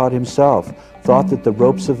Prabhupada himself, thought that the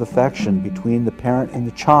ropes of affection between the parent and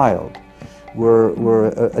the child were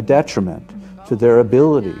a detriment to their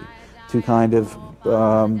ability to kind of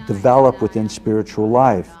develop within spiritual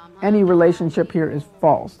life. Any relationship here is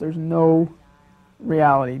false. There's no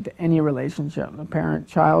reality to any relationship. The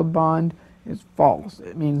parent-child bond is false.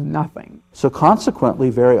 It means nothing. So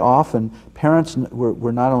consequently, very often, parents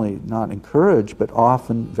were not only not encouraged, but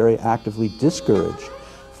often very actively discouraged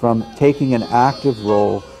from taking an active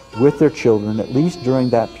role with their children, at least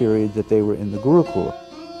during that period that they were in the Gurukul.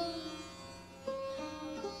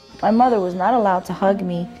 My mother was not allowed to hug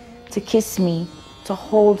me, to kiss me, to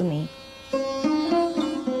hold me.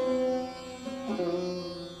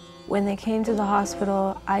 When they came to the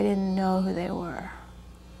hospital, I didn't know who they were.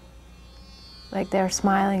 Like, they're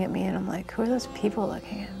smiling at me, and I'm like, who are those people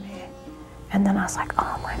looking at me? And then I was like,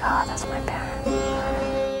 oh my God, that's my parents.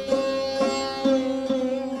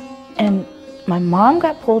 And my mom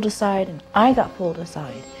got pulled aside, and I got pulled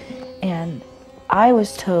aside. And I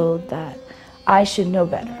was told that I should know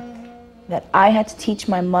better, that I had to teach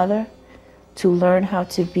my mother to learn how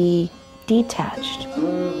to be detached.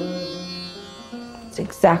 It's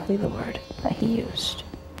exactly the word that he used,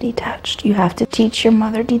 detached. You have to teach your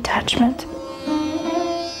mother detachment.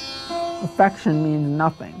 Affection means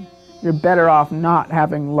nothing. You're better off not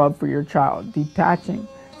having love for your child, detaching.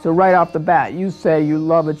 So right off the bat, you say you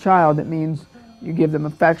love a child, it means you give them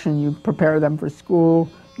affection, you prepare them for school,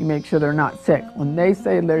 you make sure they're not sick. When they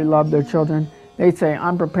say they love their children, they say,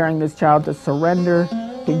 I'm preparing this child to surrender,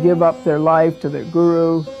 to give up their life to their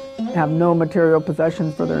guru, have no material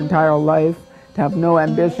possessions for their entire life, to have no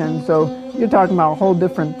ambition. So you're talking about a whole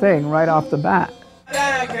different thing right off the bat.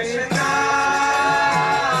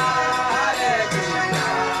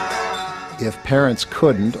 If parents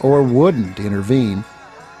couldn't or wouldn't intervene,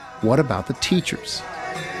 what about the teachers?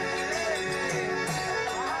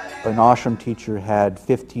 An ashram teacher had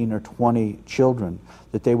 15 or 20 children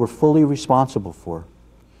that they were fully responsible for.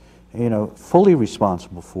 Fully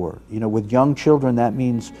responsible for. With young children, that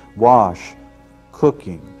means wash,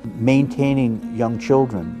 cooking, maintaining young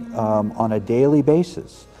children on a daily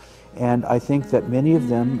basis. And I think that many of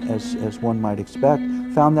them, as one might expect,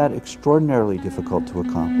 found that extraordinarily difficult to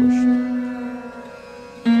accomplish.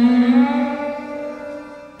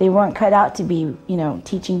 They weren't cut out to be,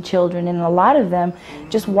 teaching children, and a lot of them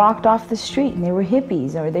just walked off the street, and they were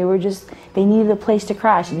hippies, or they needed a place to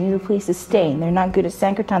crash, they needed a place to stay, and they're not good at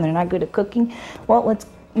Sankirtan, they're not good at cooking. Well, let's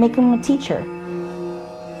make them a teacher.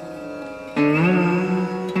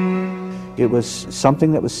 It was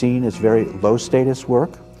something that was seen as very low status work.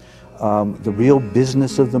 The real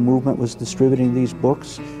business of the movement was distributing these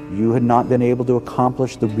books. You had not been able to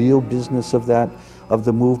accomplish the real business of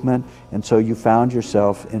the movement, and so you found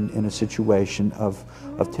yourself in a situation of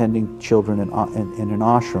tending children in an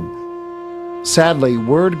ashram. Sadly,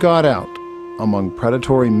 word got out among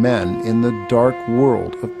predatory men in the dark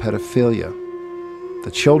world of pedophilia.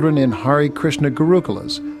 The children in Hare Krishna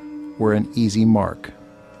Gurukulas were an easy mark.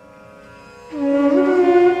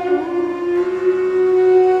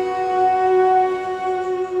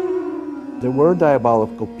 There were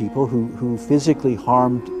diabolical people who physically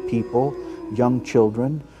harmed people, young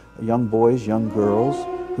children, young boys, young girls,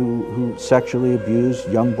 who sexually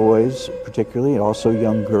abused young boys particularly, and also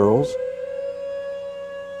young girls.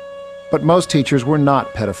 But most teachers were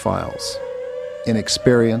not pedophiles.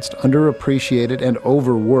 Inexperienced, underappreciated, and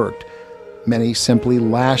overworked, many simply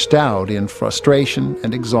lashed out in frustration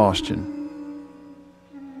and exhaustion.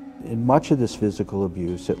 In much of this physical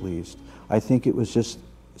abuse, at least, I think it was just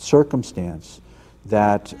circumstance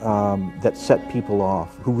that set people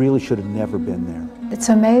off who really should have never been there. It's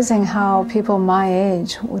amazing how people my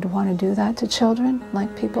age would want to do that to children,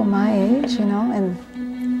 like people my age, you know, and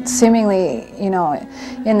seemingly, you know,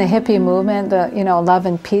 in the hippie movement, the, you know, love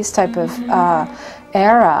and peace type of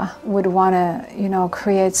era would want to, you know,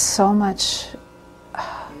 create so much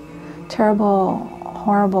terrible,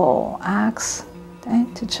 horrible acts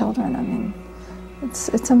to children. I mean,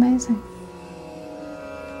 it's amazing.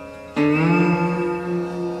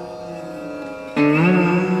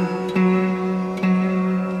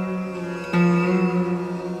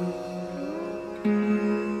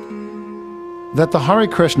 That the Hare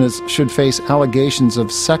Krishnas should face allegations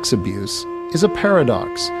of sex abuse is a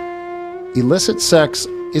paradox. Illicit sex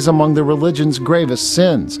is among the religion's gravest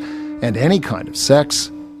sins, and any kind of sex,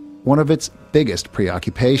 one of its biggest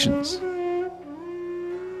preoccupations.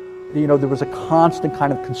 You know, there was a constant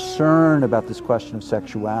kind of concern about this question of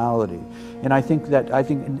sexuality. And I think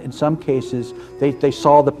in some cases, they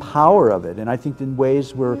saw the power of it, and I think in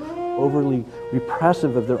ways were overly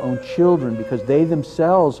repressive of their own children because they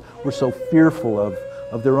themselves were so fearful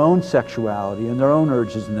of their own sexuality and their own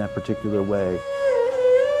urges in that particular way.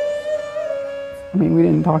 I mean, we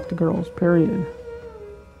didn't talk to girls, period.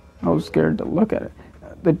 I was scared to look at it.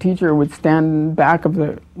 The teacher would stand back of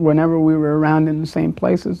whenever we were around in the same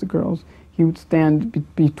place as the girls, he would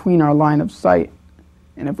stand between our line of sight.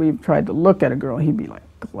 And if we tried to look at a girl, he'd be like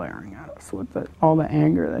glaring at us with all the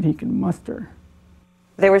anger that he could muster.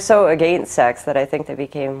 They were so against sex that I think they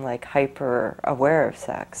became like hyper aware of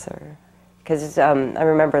sex. Because I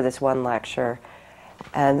remember this one lecture,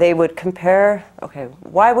 and they would compare, okay,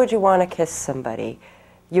 why would you want to kiss somebody?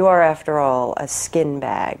 You are, after all, a skin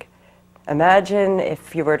bag. Imagine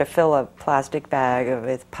if you were to fill a plastic bag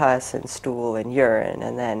with pus and stool and urine,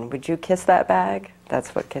 and then would you kiss that bag?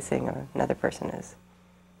 That's what kissing another person is.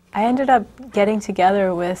 I ended up getting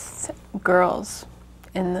together with girls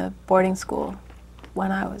in the boarding school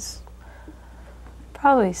when I was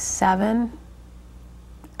probably 7,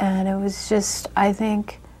 and it was just, I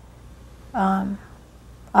think,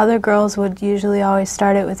 other girls would usually always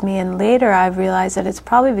start it with me, and later I've realized that it's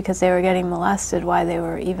probably because they were getting molested why they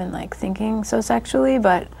were even like thinking so sexually,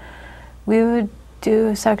 but we would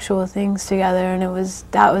do sexual things together, and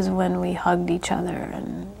that was when we hugged each other,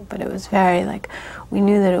 but it was very like, we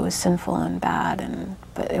knew that it was sinful and bad,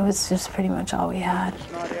 but it was just pretty much all we had.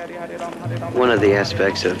 One of the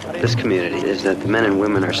aspects of this community is that the men and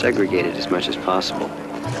women are segregated as much as possible.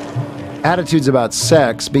 Attitudes about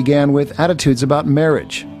sex began with attitudes about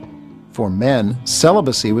marriage. For men,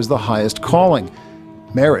 celibacy was the highest calling.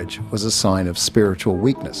 Marriage was a sign of spiritual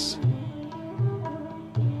weakness.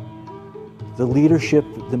 The leadership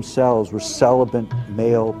themselves were celibate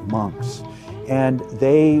male monks, and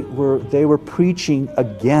they were preaching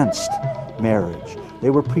against marriage.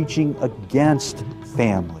 They were preaching against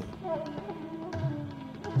family.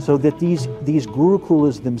 So that these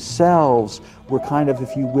Gurukulas themselves were kind of,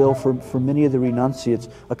 if you will, for many of the renunciates,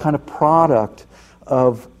 a kind of product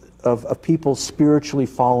of people spiritually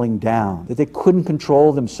falling down, that they couldn't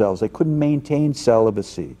control themselves, they couldn't maintain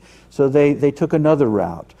celibacy. So they took another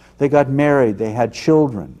route. They got married, they had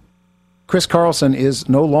children. Chris Carlson is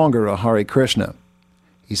no longer a Hare Krishna.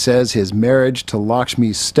 He says his marriage to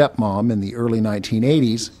Lakshmi's stepmom in the early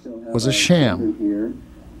 1980s was a sham. Here.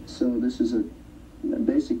 So this is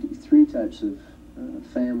basically 3 types of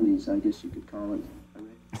families, I guess you could call it.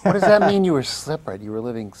 What does that mean you were separate? You were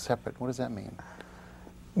living separate. What does that mean?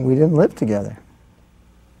 We didn't live together.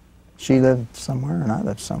 She lived somewhere and I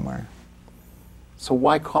lived somewhere. So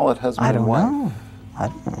why call it husband and wife? I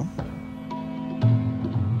don't know.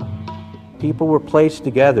 People were placed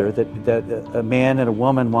together that a man and a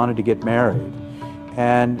woman wanted to get married,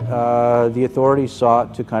 and the authorities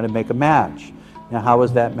sought to kind of make a match. Now, how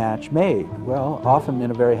was that match made? Well, often in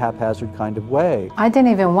a very haphazard kind of way. I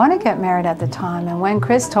didn't even want to get married at the time, and when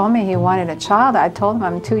Chris told me he wanted a child, I told him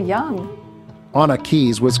I'm too young. Anna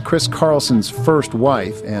Keys was Chris Carlson's first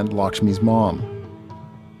wife and Lakshmi's mom.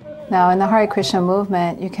 Now, in the Hare Krishna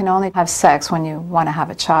movement, you can only have sex when you want to have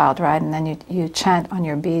a child, right? And then you chant on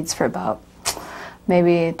your beads for about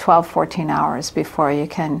maybe 12, 14 hours before you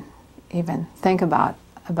can even think about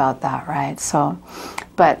that, right? So,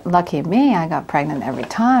 but lucky me, I got pregnant every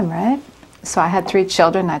time, right? So I had 3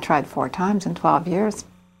 children. I tried 4 times in 12 years.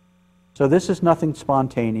 So this is nothing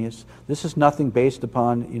spontaneous. This is nothing based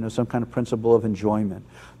upon, you know, some kind of principle of enjoyment.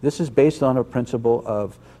 This is based on a principle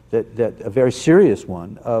of that a very serious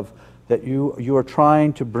one of that you are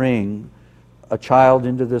trying to bring a child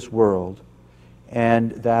into this world,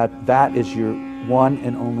 and that is your one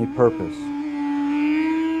and only purpose.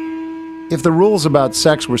 If the rules about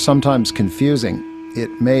sex were sometimes confusing, it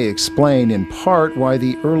may explain in part why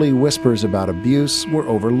the early whispers about abuse were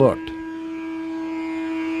overlooked.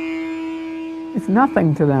 It's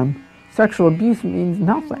nothing to them. Sexual abuse means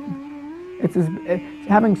nothing.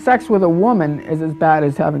 Having sex with a woman is as bad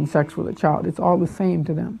as having sex with a child. It's all the same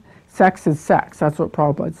to them. Sex is sex. That's what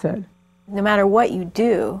Prabhupada said. No matter what you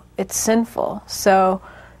do, it's sinful. So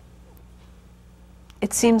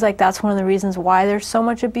it seems like that's one of the reasons why there's so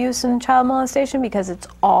much abuse and child molestation, because it's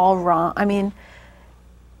all wrong. I mean,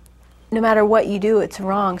 no matter what you do, it's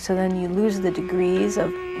wrong. So then you lose the degrees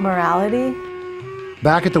of morality.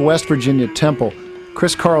 Back at the West Virginia temple,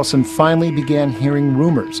 Chris Carlson finally began hearing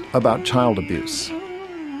rumors about child abuse.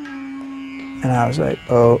 And I was like,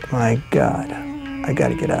 oh my God, I got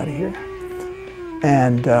to get out of here.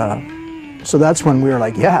 And so that's when we were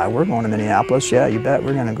like, yeah, we're going to Minneapolis. Yeah, you bet.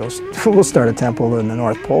 We're going to go, we'll start a temple in the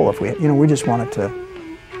North Pole if we, you know, we just wanted to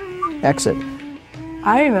exit.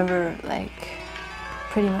 I remember, like,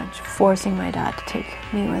 pretty much forcing my dad to take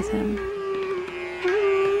me with him.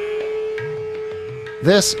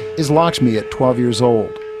 This is Lakshmi at 12 years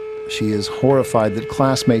old. She is horrified that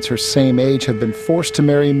classmates her same age have been forced to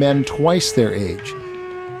marry men twice their age.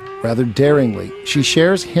 Rather daringly, she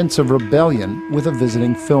shares hints of rebellion with a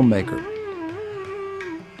visiting filmmaker.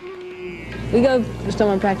 We go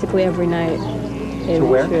somewhere practically every night. To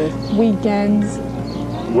where? Weekends.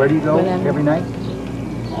 Where do you go every night?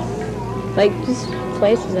 Like just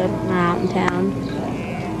places that are out in town.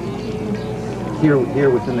 Here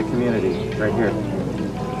within the community, right here.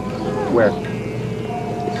 Where?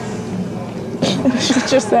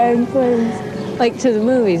 Just saying things. Like to the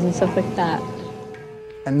movies and stuff like that.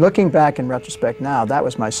 And looking back in retrospect now, that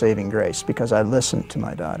was my saving grace, because I listened to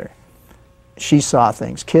my daughter. She saw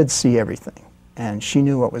things. Kids see everything. And she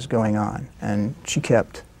knew what was going on. And she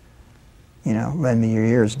kept, you know, lend me your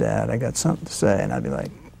ears, Dad. I got something to say. And I'd be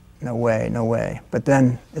like, no way, no way. But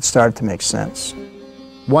then it started to make sense.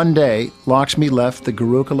 One day, Lakshmi left the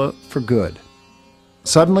Gurukula for good.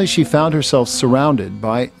 Suddenly, she found herself surrounded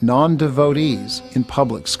by non-devotees in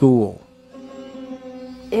public school.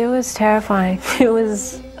 It was terrifying. It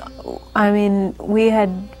was, I mean, we had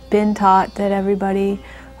been taught that everybody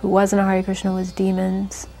who wasn't a Hare Krishna was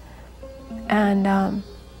demons. And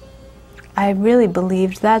I really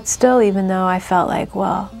believed that still, even though I felt like,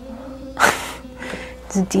 well,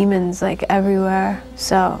 there's demons like everywhere.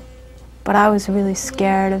 So, but I was really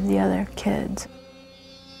scared of the other kids.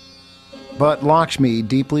 But Lakshmi,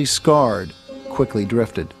 deeply scarred, quickly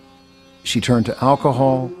drifted. She turned to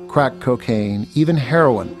alcohol, crack cocaine, even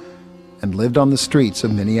heroin, and lived on the streets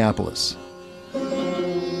of Minneapolis.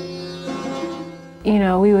 You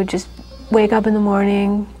know, we would just wake up in the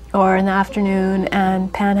morning or in the afternoon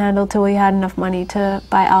and panhandle till we had enough money to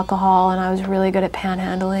buy alcohol, and I was really good at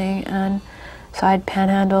panhandling, and so I'd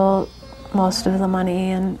panhandle most of the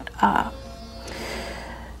money and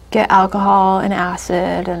get alcohol and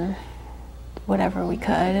acid and whatever we could,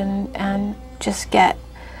 and just get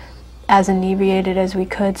as inebriated as we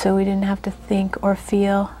could so we didn't have to think or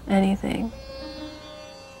feel anything.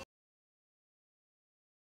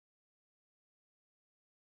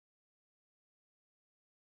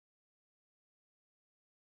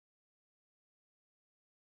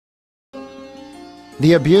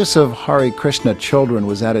 The abuse of Hare Krishna children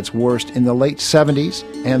was at its worst in the late 70s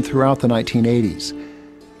and throughout the 1980s.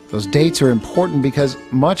 Those dates are important because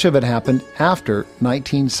much of it happened after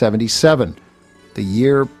 1977, the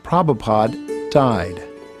year Prabhupada died.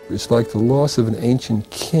 It's like the loss of an ancient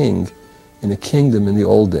king in a kingdom in the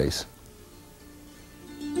old days.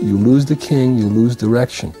 You lose the king, you lose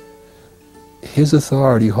direction. his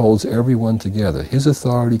authority holds everyone together. His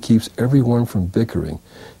authority keeps everyone from bickering.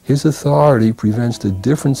 His authority prevents the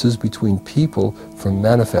differences between people from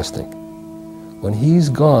manifesting. When he's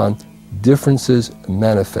gone, differences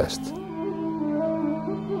manifest.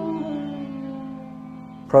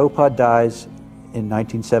 Prabhupada dies in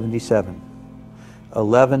 1977.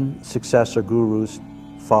 11 successor gurus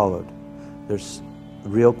followed. There's a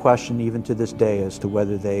real question even to this day as to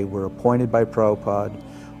whether they were appointed by Prabhupada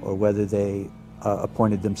or whether they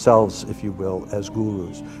appointed themselves, if you will, as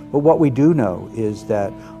gurus. But what we do know is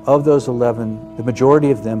that of those 11, the majority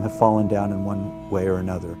of them have fallen down in one way or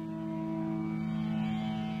another.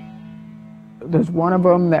 There's one of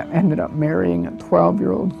them that ended up marrying a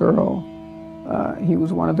 12-year-old girl. He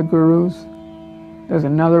was one of the gurus. There's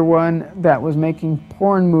another one that was making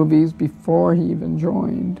porn movies before he even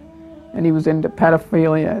joined. And he was into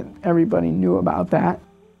pedophilia. Everybody knew about that.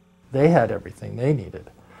 They had everything they needed.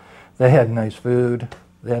 They had nice food,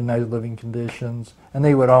 they had nice living conditions, and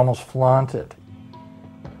they would almost flaunt it.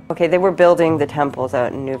 Okay, they were building the temples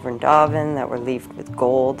out in New Vrindavan that were leafed with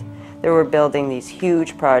gold. They were building these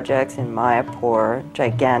huge projects in Mayapur,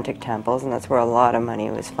 gigantic temples, and that's where a lot of money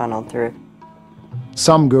was funneled through.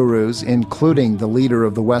 Some gurus, including the leader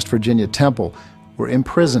of the West Virginia temple, were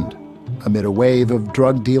imprisoned amid a wave of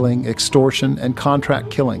drug dealing, extortion, and contract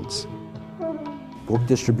killings. Book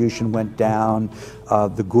distribution went down.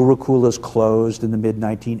 The Gurukulas closed in the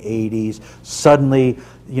mid-1980s. Suddenly,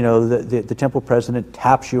 you know, the temple president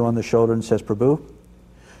taps you on the shoulder and says, "Prabhu,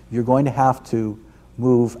 you're going to have to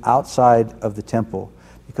move outside of the temple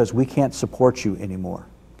because we can't support you anymore.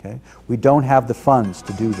 Okay? We don't have the funds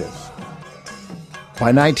to do this."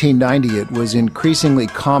 By 1990, it was increasingly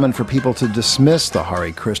common for people to dismiss the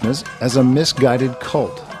Hare Krishnas as a misguided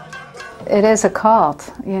cult. It is a cult,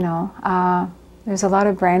 you know. There's a lot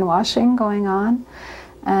of brainwashing going on,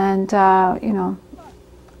 and you know,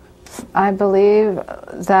 I believe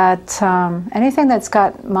that anything that's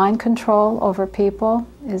got mind control over people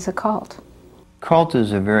is a cult. Cult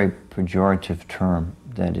is a very pejorative term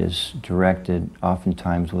that is directed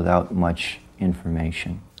oftentimes without much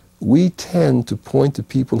information. We tend to point to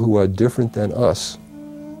people who are different than us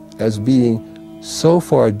as being so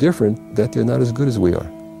far different that they're not as good as we are.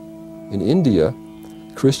 In India,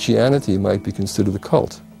 Christianity might be considered a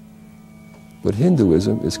cult, but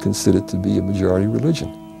Hinduism is considered to be a majority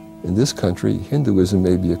religion. In this country, Hinduism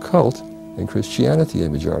may be a cult and Christianity a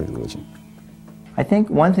majority religion. I think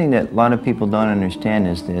one thing that a lot of people don't understand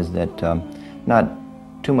is that not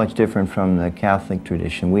too much different from the Catholic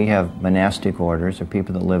tradition. We have monastic orders, or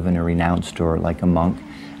people that live in a renounced order like a monk,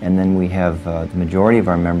 and then we have the majority of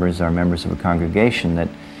our members are members of a congregation that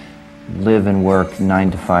live and work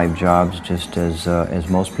 9-to-5 jobs just as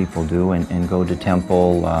most people do, and go to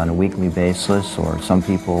temple on a weekly basis, or some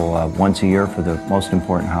people once a year for the most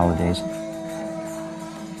important holidays.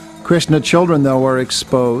 Krishna children, though, are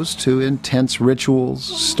exposed to intense rituals,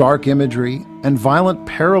 stark imagery, and violent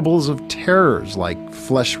parables of terrors like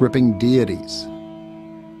flesh-ripping deities.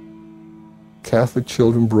 Catholic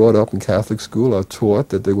children brought up in Catholic school are taught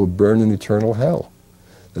that they will burn in eternal hell,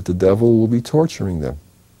 that the devil will be torturing them.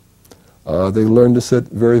 They learn this at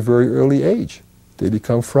very, very early age. They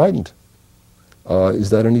become frightened. Is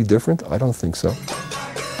that any different? I don't think so.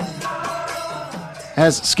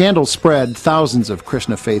 As scandals spread, thousands of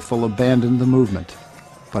Krishna faithful abandoned the movement,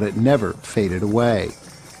 but it never faded away.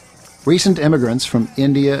 Recent immigrants from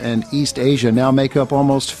India and East Asia now make up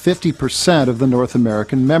almost 50% of the North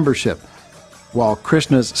American membership. While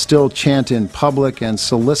Krishnas still chant in public and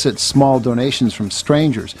solicit small donations from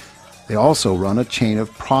strangers, they also run a chain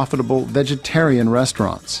of profitable vegetarian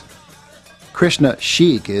restaurants. Krishna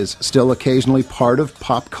chic is still occasionally part of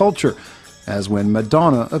pop culture, as when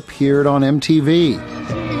Madonna appeared on MTV.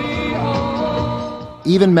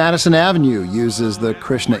 Even Madison Avenue uses the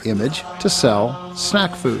Krishna image to sell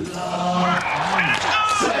snack food.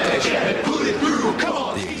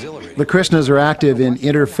 The Krishnas are active in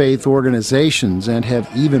interfaith organizations and have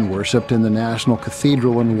even worshipped in the National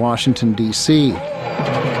Cathedral in Washington, D.C.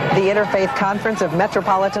 The Interfaith Conference of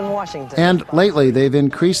Metropolitan Washington. And lately, they've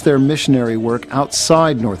increased their missionary work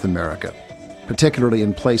outside North America, particularly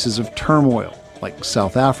in places of turmoil like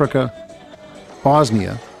South Africa,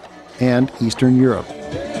 Bosnia, and Eastern Europe.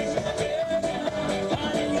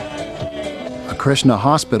 A Krishna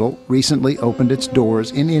hospital recently opened its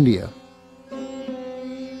doors in India.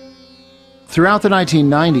 Throughout the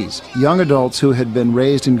 1990s, young adults who had been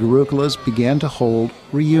raised in Gurukulas began to hold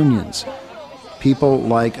reunions. People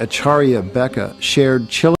like Acharya Becca shared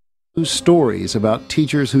chilling stories about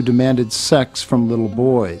teachers who demanded sex from little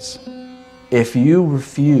boys. If you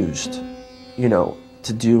refused, you know,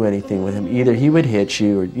 to do anything with him. Either he would hit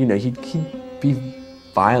you, or he'd be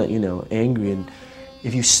violent, angry, and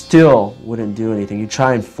if you still wouldn't do anything, he'd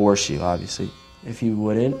try and force you, obviously. If you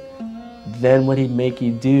wouldn't, then what he'd make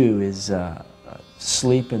you do is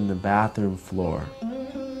sleep in the bathroom floor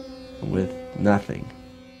with nothing.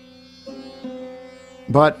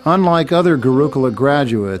 But unlike other Gurukula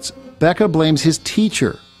graduates, Becca blames his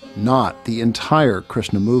teacher, not the entire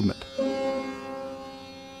Krishna movement.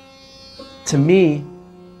 To me,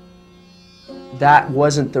 that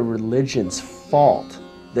wasn't the religion's fault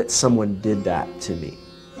that someone did that to me.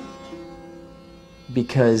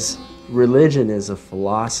 Because religion is a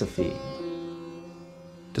philosophy.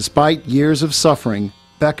 Despite years of suffering,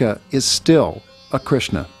 Becca is still a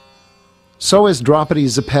Krishna. So is Draupadi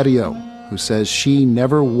Zaperio, who says she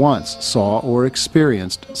never once saw or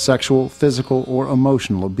experienced sexual, physical, or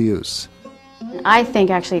emotional abuse. I think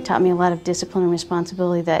actually it taught me a lot of discipline and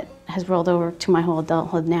responsibility that has rolled over to my whole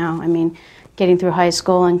adulthood now. I mean, getting through high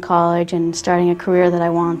school and college and starting a career that I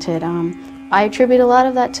wanted. I attribute a lot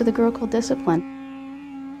of that to the Gurukul discipline.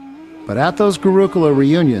 But at those Gurukula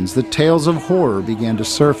reunions, the tales of horror began to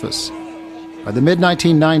surface. By the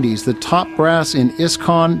mid-1990s, the top brass in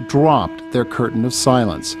ISKCON dropped their curtain of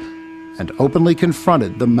silence and openly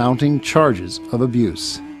confronted the mounting charges of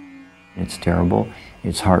abuse. It's terrible,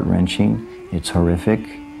 it's heart-wrenching, it's horrific,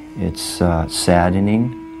 it's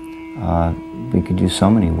saddening. We could use so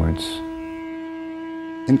many words.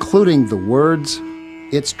 Including the words,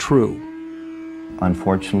 "It's true."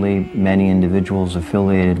 Unfortunately, many individuals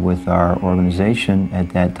affiliated with our organization at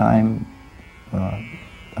that time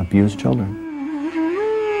abused children.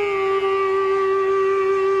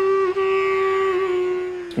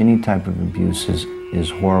 Any type of abuse is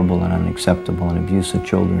horrible and unacceptable, and abuse of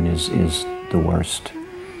children is the worst.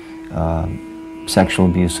 Sexual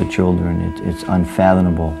abuse of children, it's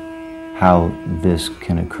unfathomable how this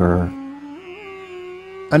can occur.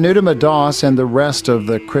 Anudama Das and the rest of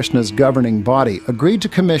the Krishna's governing body agreed to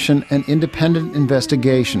commission an independent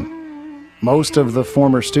investigation. Most of the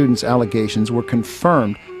former students' allegations were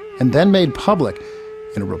confirmed and then made public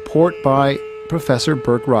in a report by Professor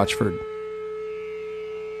Burke Rochford.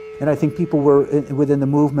 And I think people within the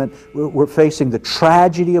movement were facing the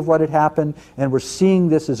tragedy of what had happened, and were seeing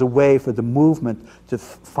this as a way for the movement to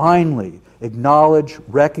finally acknowledge,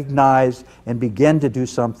 recognize, and begin to do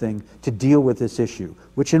something to deal with this issue,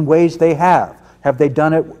 which in ways they have. Have they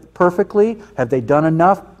done it perfectly? Have they done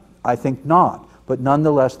enough? I think not. But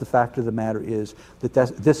nonetheless, the fact of the matter is that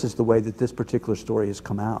this is the way that this particular story has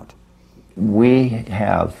come out. We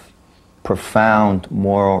have profound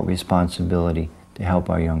moral responsibility to help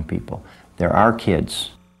our young people. They're our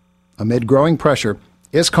kids. Amid growing pressure,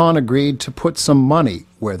 ISKCON agreed to put some money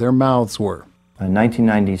where their mouths were. In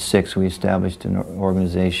 1996, we established an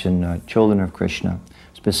organization, Children of Krishna,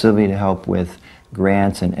 specifically to help with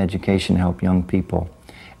grants and education to help young people.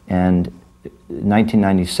 And in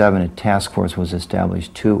 1997, a task force was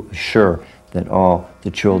established to assure that all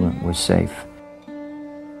the children were safe.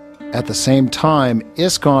 At the same time,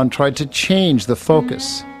 ISKCON tried to change the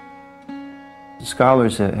focus.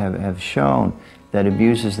 Scholars have shown that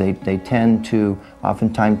abuses, they tend to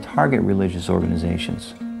oftentimes target religious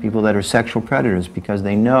organizations, people that are sexual predators, because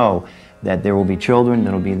they know that there will be children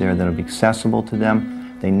that will be there that will be accessible to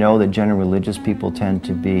them. They know that general religious people tend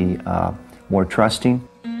to be more trusting.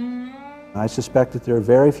 I suspect that there are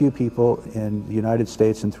very few people in the United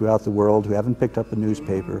States and throughout the world who haven't picked up a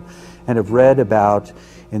newspaper and have read about,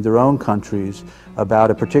 in their own countries, about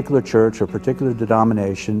a particular church or particular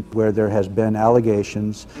denomination where there has been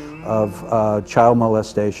allegations of child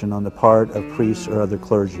molestation on the part of priests or other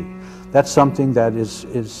clergy. That's something that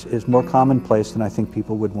is more commonplace than I think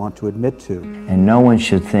people would want to admit to. And no one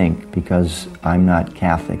should think, because I'm not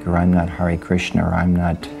Catholic or I'm not Hare Krishna or I'm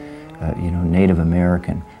not Native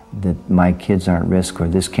American, that my kids aren't at risk or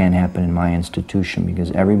this can't happen in my institution,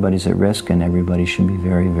 because everybody's at risk and everybody should be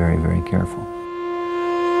very, very, very careful.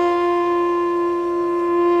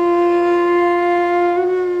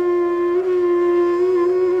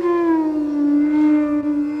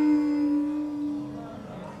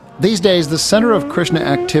 These days, the center of Krishna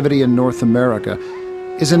activity in North America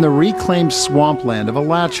is in the reclaimed swampland of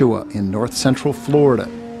Alachua in north-central Florida,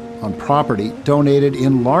 on property donated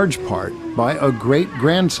in large part by a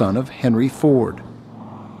great-grandson of Henry Ford.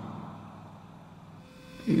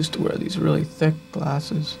 He used to wear these really thick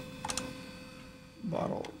glasses.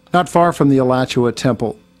 Bottle. Not far from the Alachua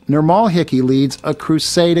temple, Nirmal Hickey leads a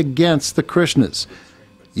crusade against the Krishnas.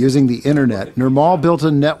 Using the internet, Nirmal built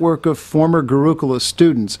a network of former Gurukula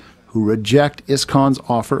students who reject ISKCON's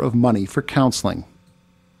offer of money for counseling.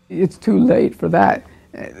 It's too late for that.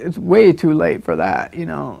 It's way too late for that, you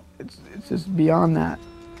know. It's just beyond that.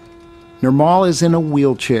 Nirmal is in a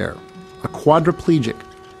wheelchair, a quadriplegic,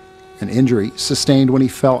 an injury sustained when he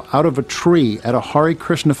fell out of a tree at a Hare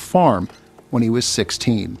Krishna farm when he was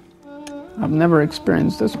 16. I've never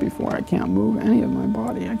experienced this before. I can't move any of my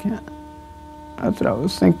body. I can't. That's what I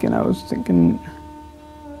was thinking. I was thinking,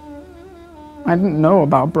 I didn't know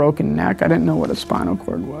about broken neck. I didn't know what a spinal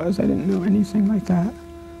cord was. I didn't know anything like that.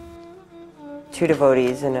 2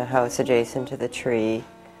 devotees in a house adjacent to the tree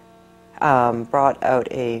brought out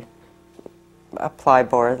a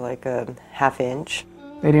plyboard, like a ½ inch.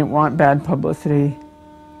 They didn't want bad publicity.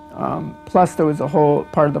 Plus, there was a whole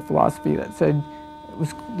part of the philosophy that said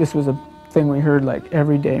this was a thing we heard like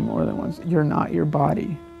every day more than once. You're not your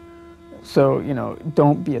body. So, you know,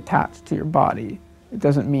 don't be attached to your body. It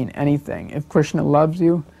doesn't mean anything. If Krishna loves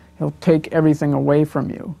you, he'll take everything away from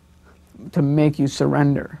you to make you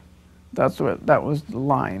surrender. That was the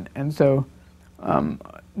line. And so,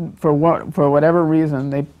 for whatever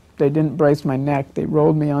reason, they didn't brace my neck. They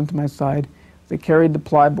rolled me onto my side. They carried the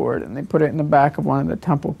plyboard and they put it in the back of one of the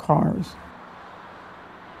temple cars.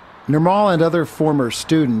 Nirmal and other former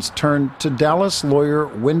students turned to Dallas lawyer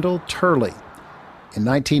Wendell Turley. In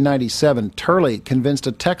 1997, Turley convinced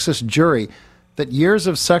a Texas jury that years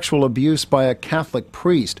of sexual abuse by a Catholic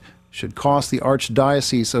priest should cost the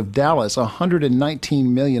Archdiocese of Dallas $119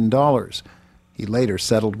 million. He later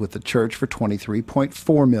settled with the church for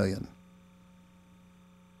 $23.4 million.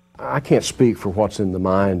 I can't speak for what's in the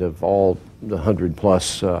mind of all the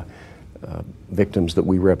 100-plus victims that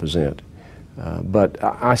we represent, but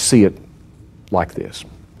I see it like this.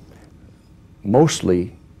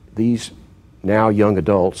 Mostly, these now young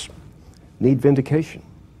adults need vindication,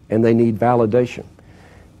 and they need validation.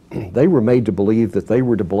 They were made to believe that they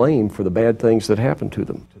were to blame for the bad things that happened to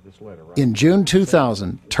them. In June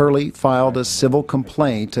 2000, Turley filed a civil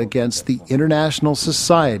complaint against the International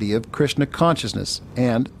Society of Krishna Consciousness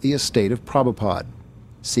and the estate of Prabhupada,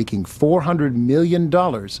 seeking $400 million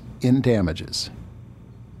in damages.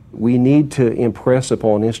 We need to impress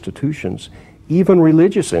upon institutions, even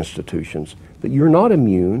religious institutions, that you're not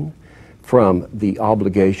immune from the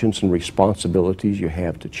obligations and responsibilities you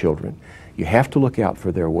have to children. You have to look out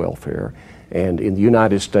for their welfare. And in the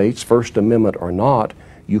United States, First Amendment or not,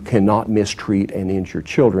 you cannot mistreat and injure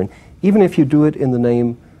children, even if you do it in the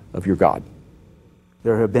name of your God.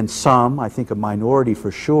 There have been some, I think a minority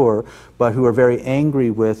for sure, but who are very angry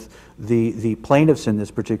with the plaintiffs in this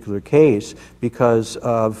particular case because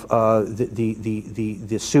of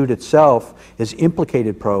the suit itself has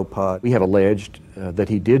implicated Prabhupada. We have alleged that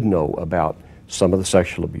he did know about some of the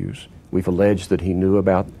sexual abuse. We've alleged that he knew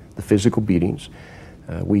about the physical beatings.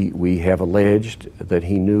 We have alleged that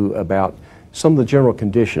he knew about some of the general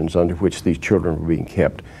conditions under which these children were being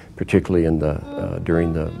kept, particularly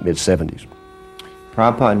during the mid-70s.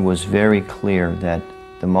 Prabhupada was very clear that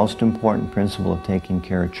the most important principle of taking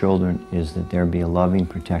care of children is that there be a loving,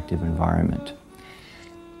 protective environment.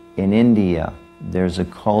 In India, there's a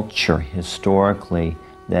culture historically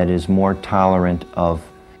that is more tolerant of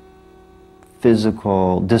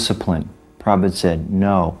physical discipline. Prabhupada said,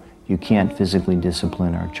 no, you can't physically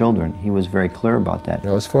discipline our children. He was very clear about that.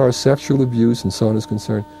 Now, as far as sexual abuse and so on is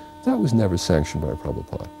concerned, that was never sanctioned by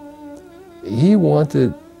Prabhupada. He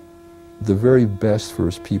wanted the very best for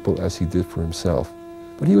his people as he did for himself.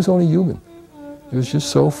 But he was only human. There was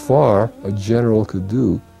just so far a general could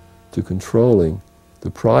do to controlling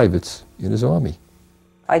the privates in his army.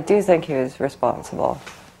 I do think he was responsible.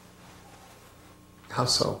 How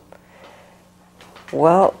so?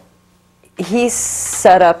 Well, he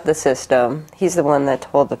set up the system. He's the one that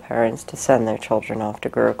told the parents to send their children off to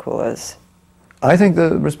Gurukulas. I think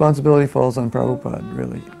the responsibility falls on Prabhupada,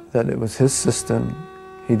 really, that it was his system.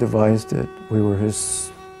 He devised it. We were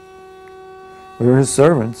his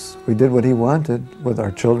servants. We did what he wanted with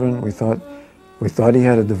our children. We thought he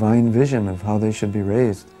had a divine vision of how they should be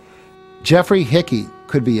raised. Jeffrey Hickey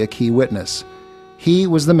could be a key witness. He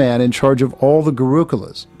was the man in charge of all the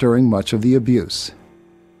Gurukulas during much of the abuse.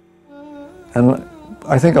 And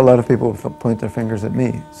I think a lot of people point their fingers at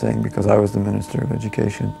me, saying because I was the Minister of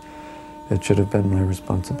Education, it should have been my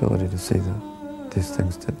responsibility to see that these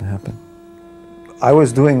things didn't happen. I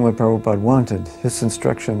was doing what Prabhupada wanted. His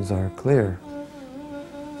instructions are clear.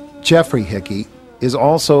 Jeffrey Hickey is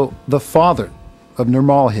also the father of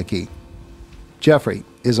Nirmal Hickey. Jeffrey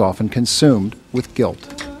is often consumed with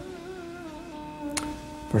guilt.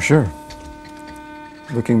 For sure.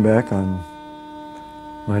 Looking back on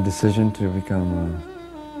my decision to become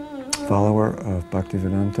a follower of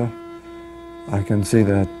Bhaktivedanta, I can see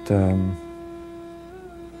that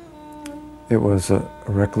it was a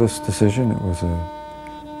reckless decision. It was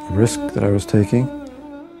risk that I was taking.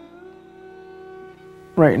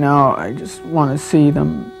 Right now, I just want to see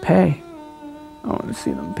them pay. I want to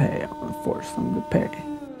see them pay. I want to force them to pay.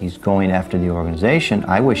 He's going after the organization.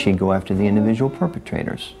 I wish he'd go after the individual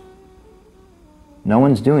perpetrators. No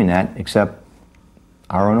one's doing that except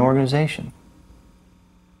our own organization.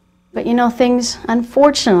 But you know, things,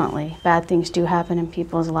 unfortunately, bad things do happen in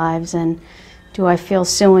people's lives, and do I feel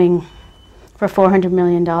suing for $400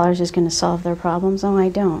 million is going to solve their problems? No, I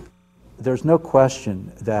don't. There's no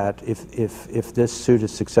question that if this suit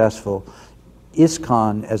is successful,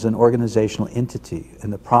 ISKCON as an organizational entity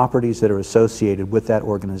and the properties that are associated with that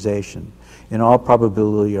organization, in all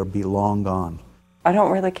probability, will be long gone. I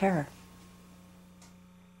don't really care.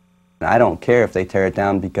 I don't care if they tear it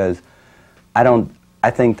down because I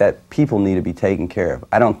think that people need to be taken care of.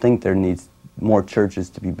 I don't think there needs more churches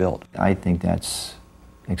to be built. I think that's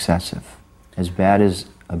excessive. As bad as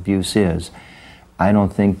abuse is, I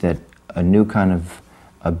don't think that a new kind of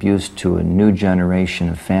abuse to a new generation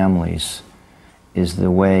of families is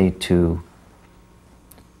the way to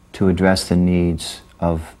address the needs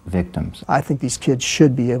of victims. I think these kids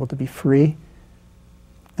should be able to be free,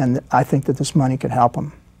 and I think that this money could help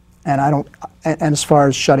them. And and as far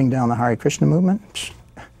as shutting down the Hare Krishna movement,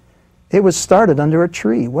 it was started under a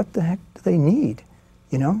tree. What the heck do they need?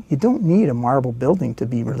 You know, you don't need a marble building to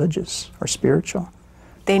be religious or spiritual.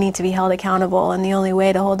 They need to be held accountable, and the only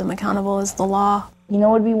way to hold them accountable is the law. You know,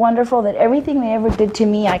 it would be wonderful that everything they ever did to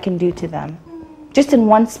me, I can do to them. Just in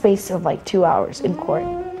one space of like 2 hours in court.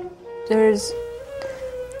 There's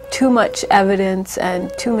too much evidence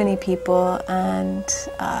and too many people, and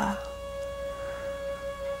I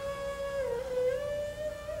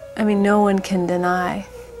mean, no one can deny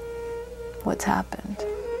what's happened.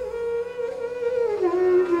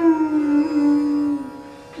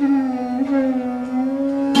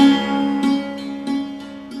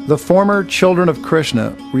 The former children of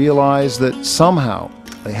Krishna realize that somehow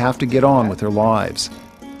they have to get on with their lives.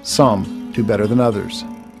 Some do better than others.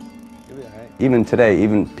 Even today,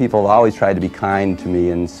 even people always try to be kind to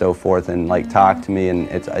me and so forth and like talk to me, and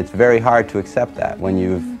it's very hard to accept that when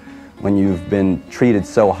you've been treated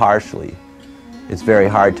so harshly. It's very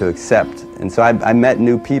hard to accept. And so I met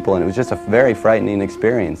new people, and it was just a very frightening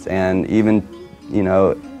experience. And even, you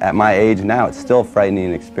know, at my age now, it's still a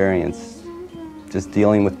frightening experience just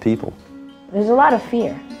dealing with people. There's a lot of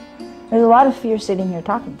fear. There's a lot of fear sitting here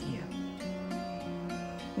talking to you.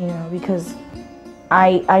 You know, because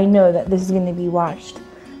I know that this is going to be watched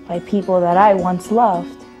by people that I once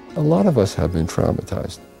loved. A lot of us have been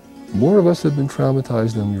traumatized. More of us have been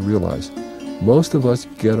traumatized than we realize. Most of us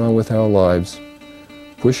get on with our lives,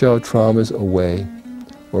 push our traumas away,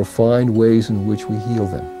 or find ways in which we heal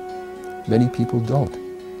them. Many people don't.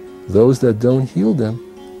 Those that don't heal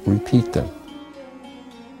them, repeat them.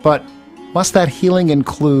 But must that healing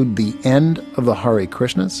include the end of the Hare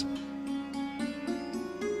Krishnas?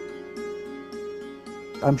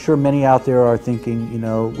 I'm sure many out there are thinking, you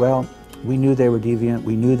know, well, we knew they were deviant,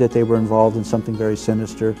 we knew that they were involved in something very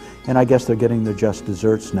sinister, and I guess they're getting their just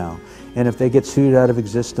desserts now. And if they get sued out of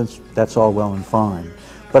existence, that's all well and fine.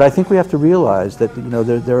 But I think we have to realize that, you know,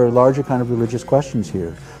 there are larger kind of religious questions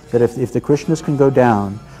here. That if the Krishnas can go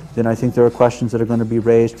down, then I think there are questions that are going to be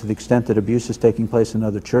raised to the extent that abuse is taking place in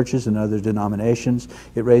other churches and other denominations.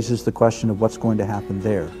 It raises the question of what's going to happen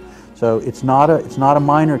there. So it's not a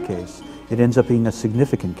minor case. It ends up being a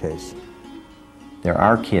significant case. They're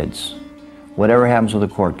our kids. Whatever happens with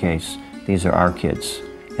a court case, these are our kids.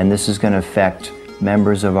 And this is going to affect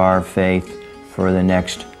members of our faith for the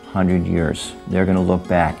next 100 years. They're going to look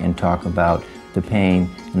back and talk about the pain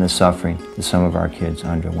and the suffering that some of our kids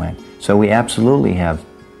underwent. So we absolutely have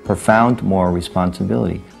profound moral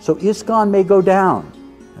responsibility. So ISKCON may go down.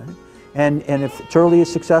 Right? And if Turley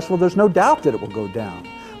is successful, there's no doubt that it will go down.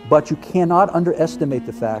 But you cannot underestimate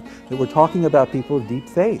the fact that we're talking about people of deep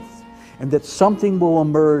faith, and that something will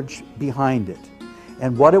emerge behind it.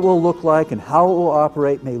 And what it will look like and how it will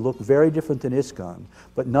operate may look very different than ISKCON,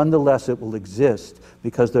 but nonetheless it will exist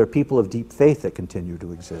because there are people of deep faith that continue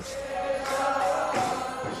to exist.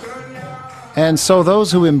 And so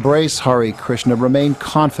those who embrace Hare Krishna remain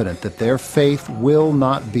confident that their faith will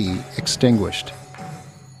not be extinguished.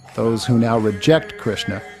 Those who now reject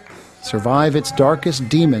Krishna survive its darkest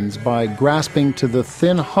demons by grasping to the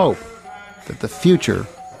thin hope that the future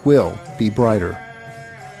will be brighter.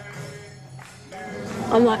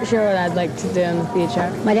 I'm not sure what I'd like to do in the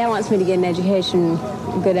future. My dad wants me to get an education,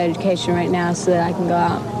 a good education right now, so that I can go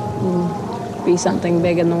out and be something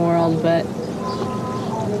big in the world, but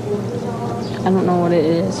I don't know what it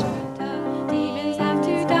is. Demons have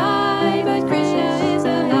to die, but Krishna is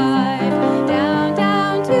alive. Down,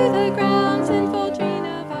 down to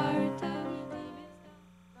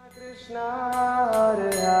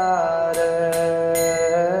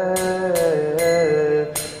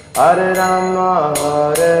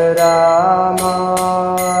Rama,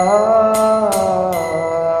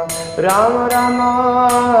 Rama Rama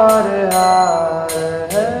Hare Hare,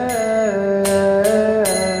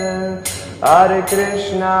 Hare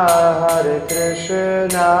Krishna,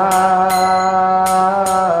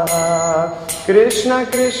 Krishna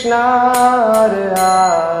Krishna, Hare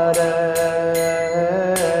Hare,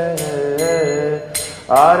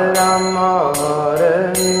 Hare Rama,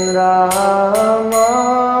 Hare Rama,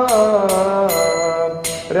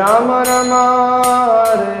 Rama Rama,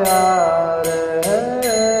 Hare Hare,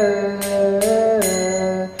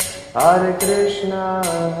 Hare Krishna,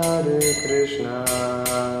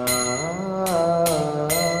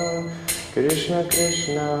 Krishna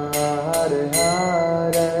Krishna, Hare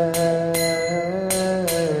Hare,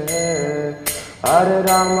 Hare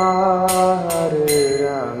Rama,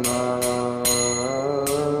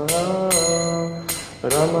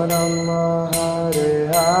 Rama Rama, Hare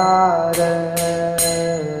Hare.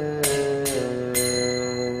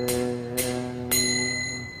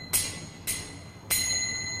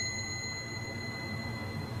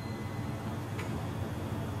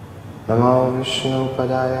 Namo Vishnu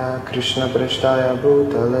Padaya Krishna Prasthaya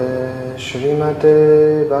Bhutale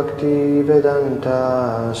Srimate Bhakti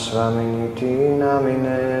Vedanta Swaminiti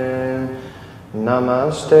Namine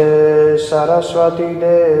Namaste Saraswati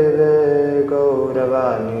Deve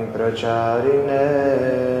Gauravani Pracharine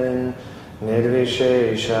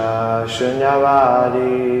Nirvishesha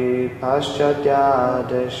Shunyavadi Paschatya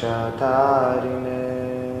Deshatarine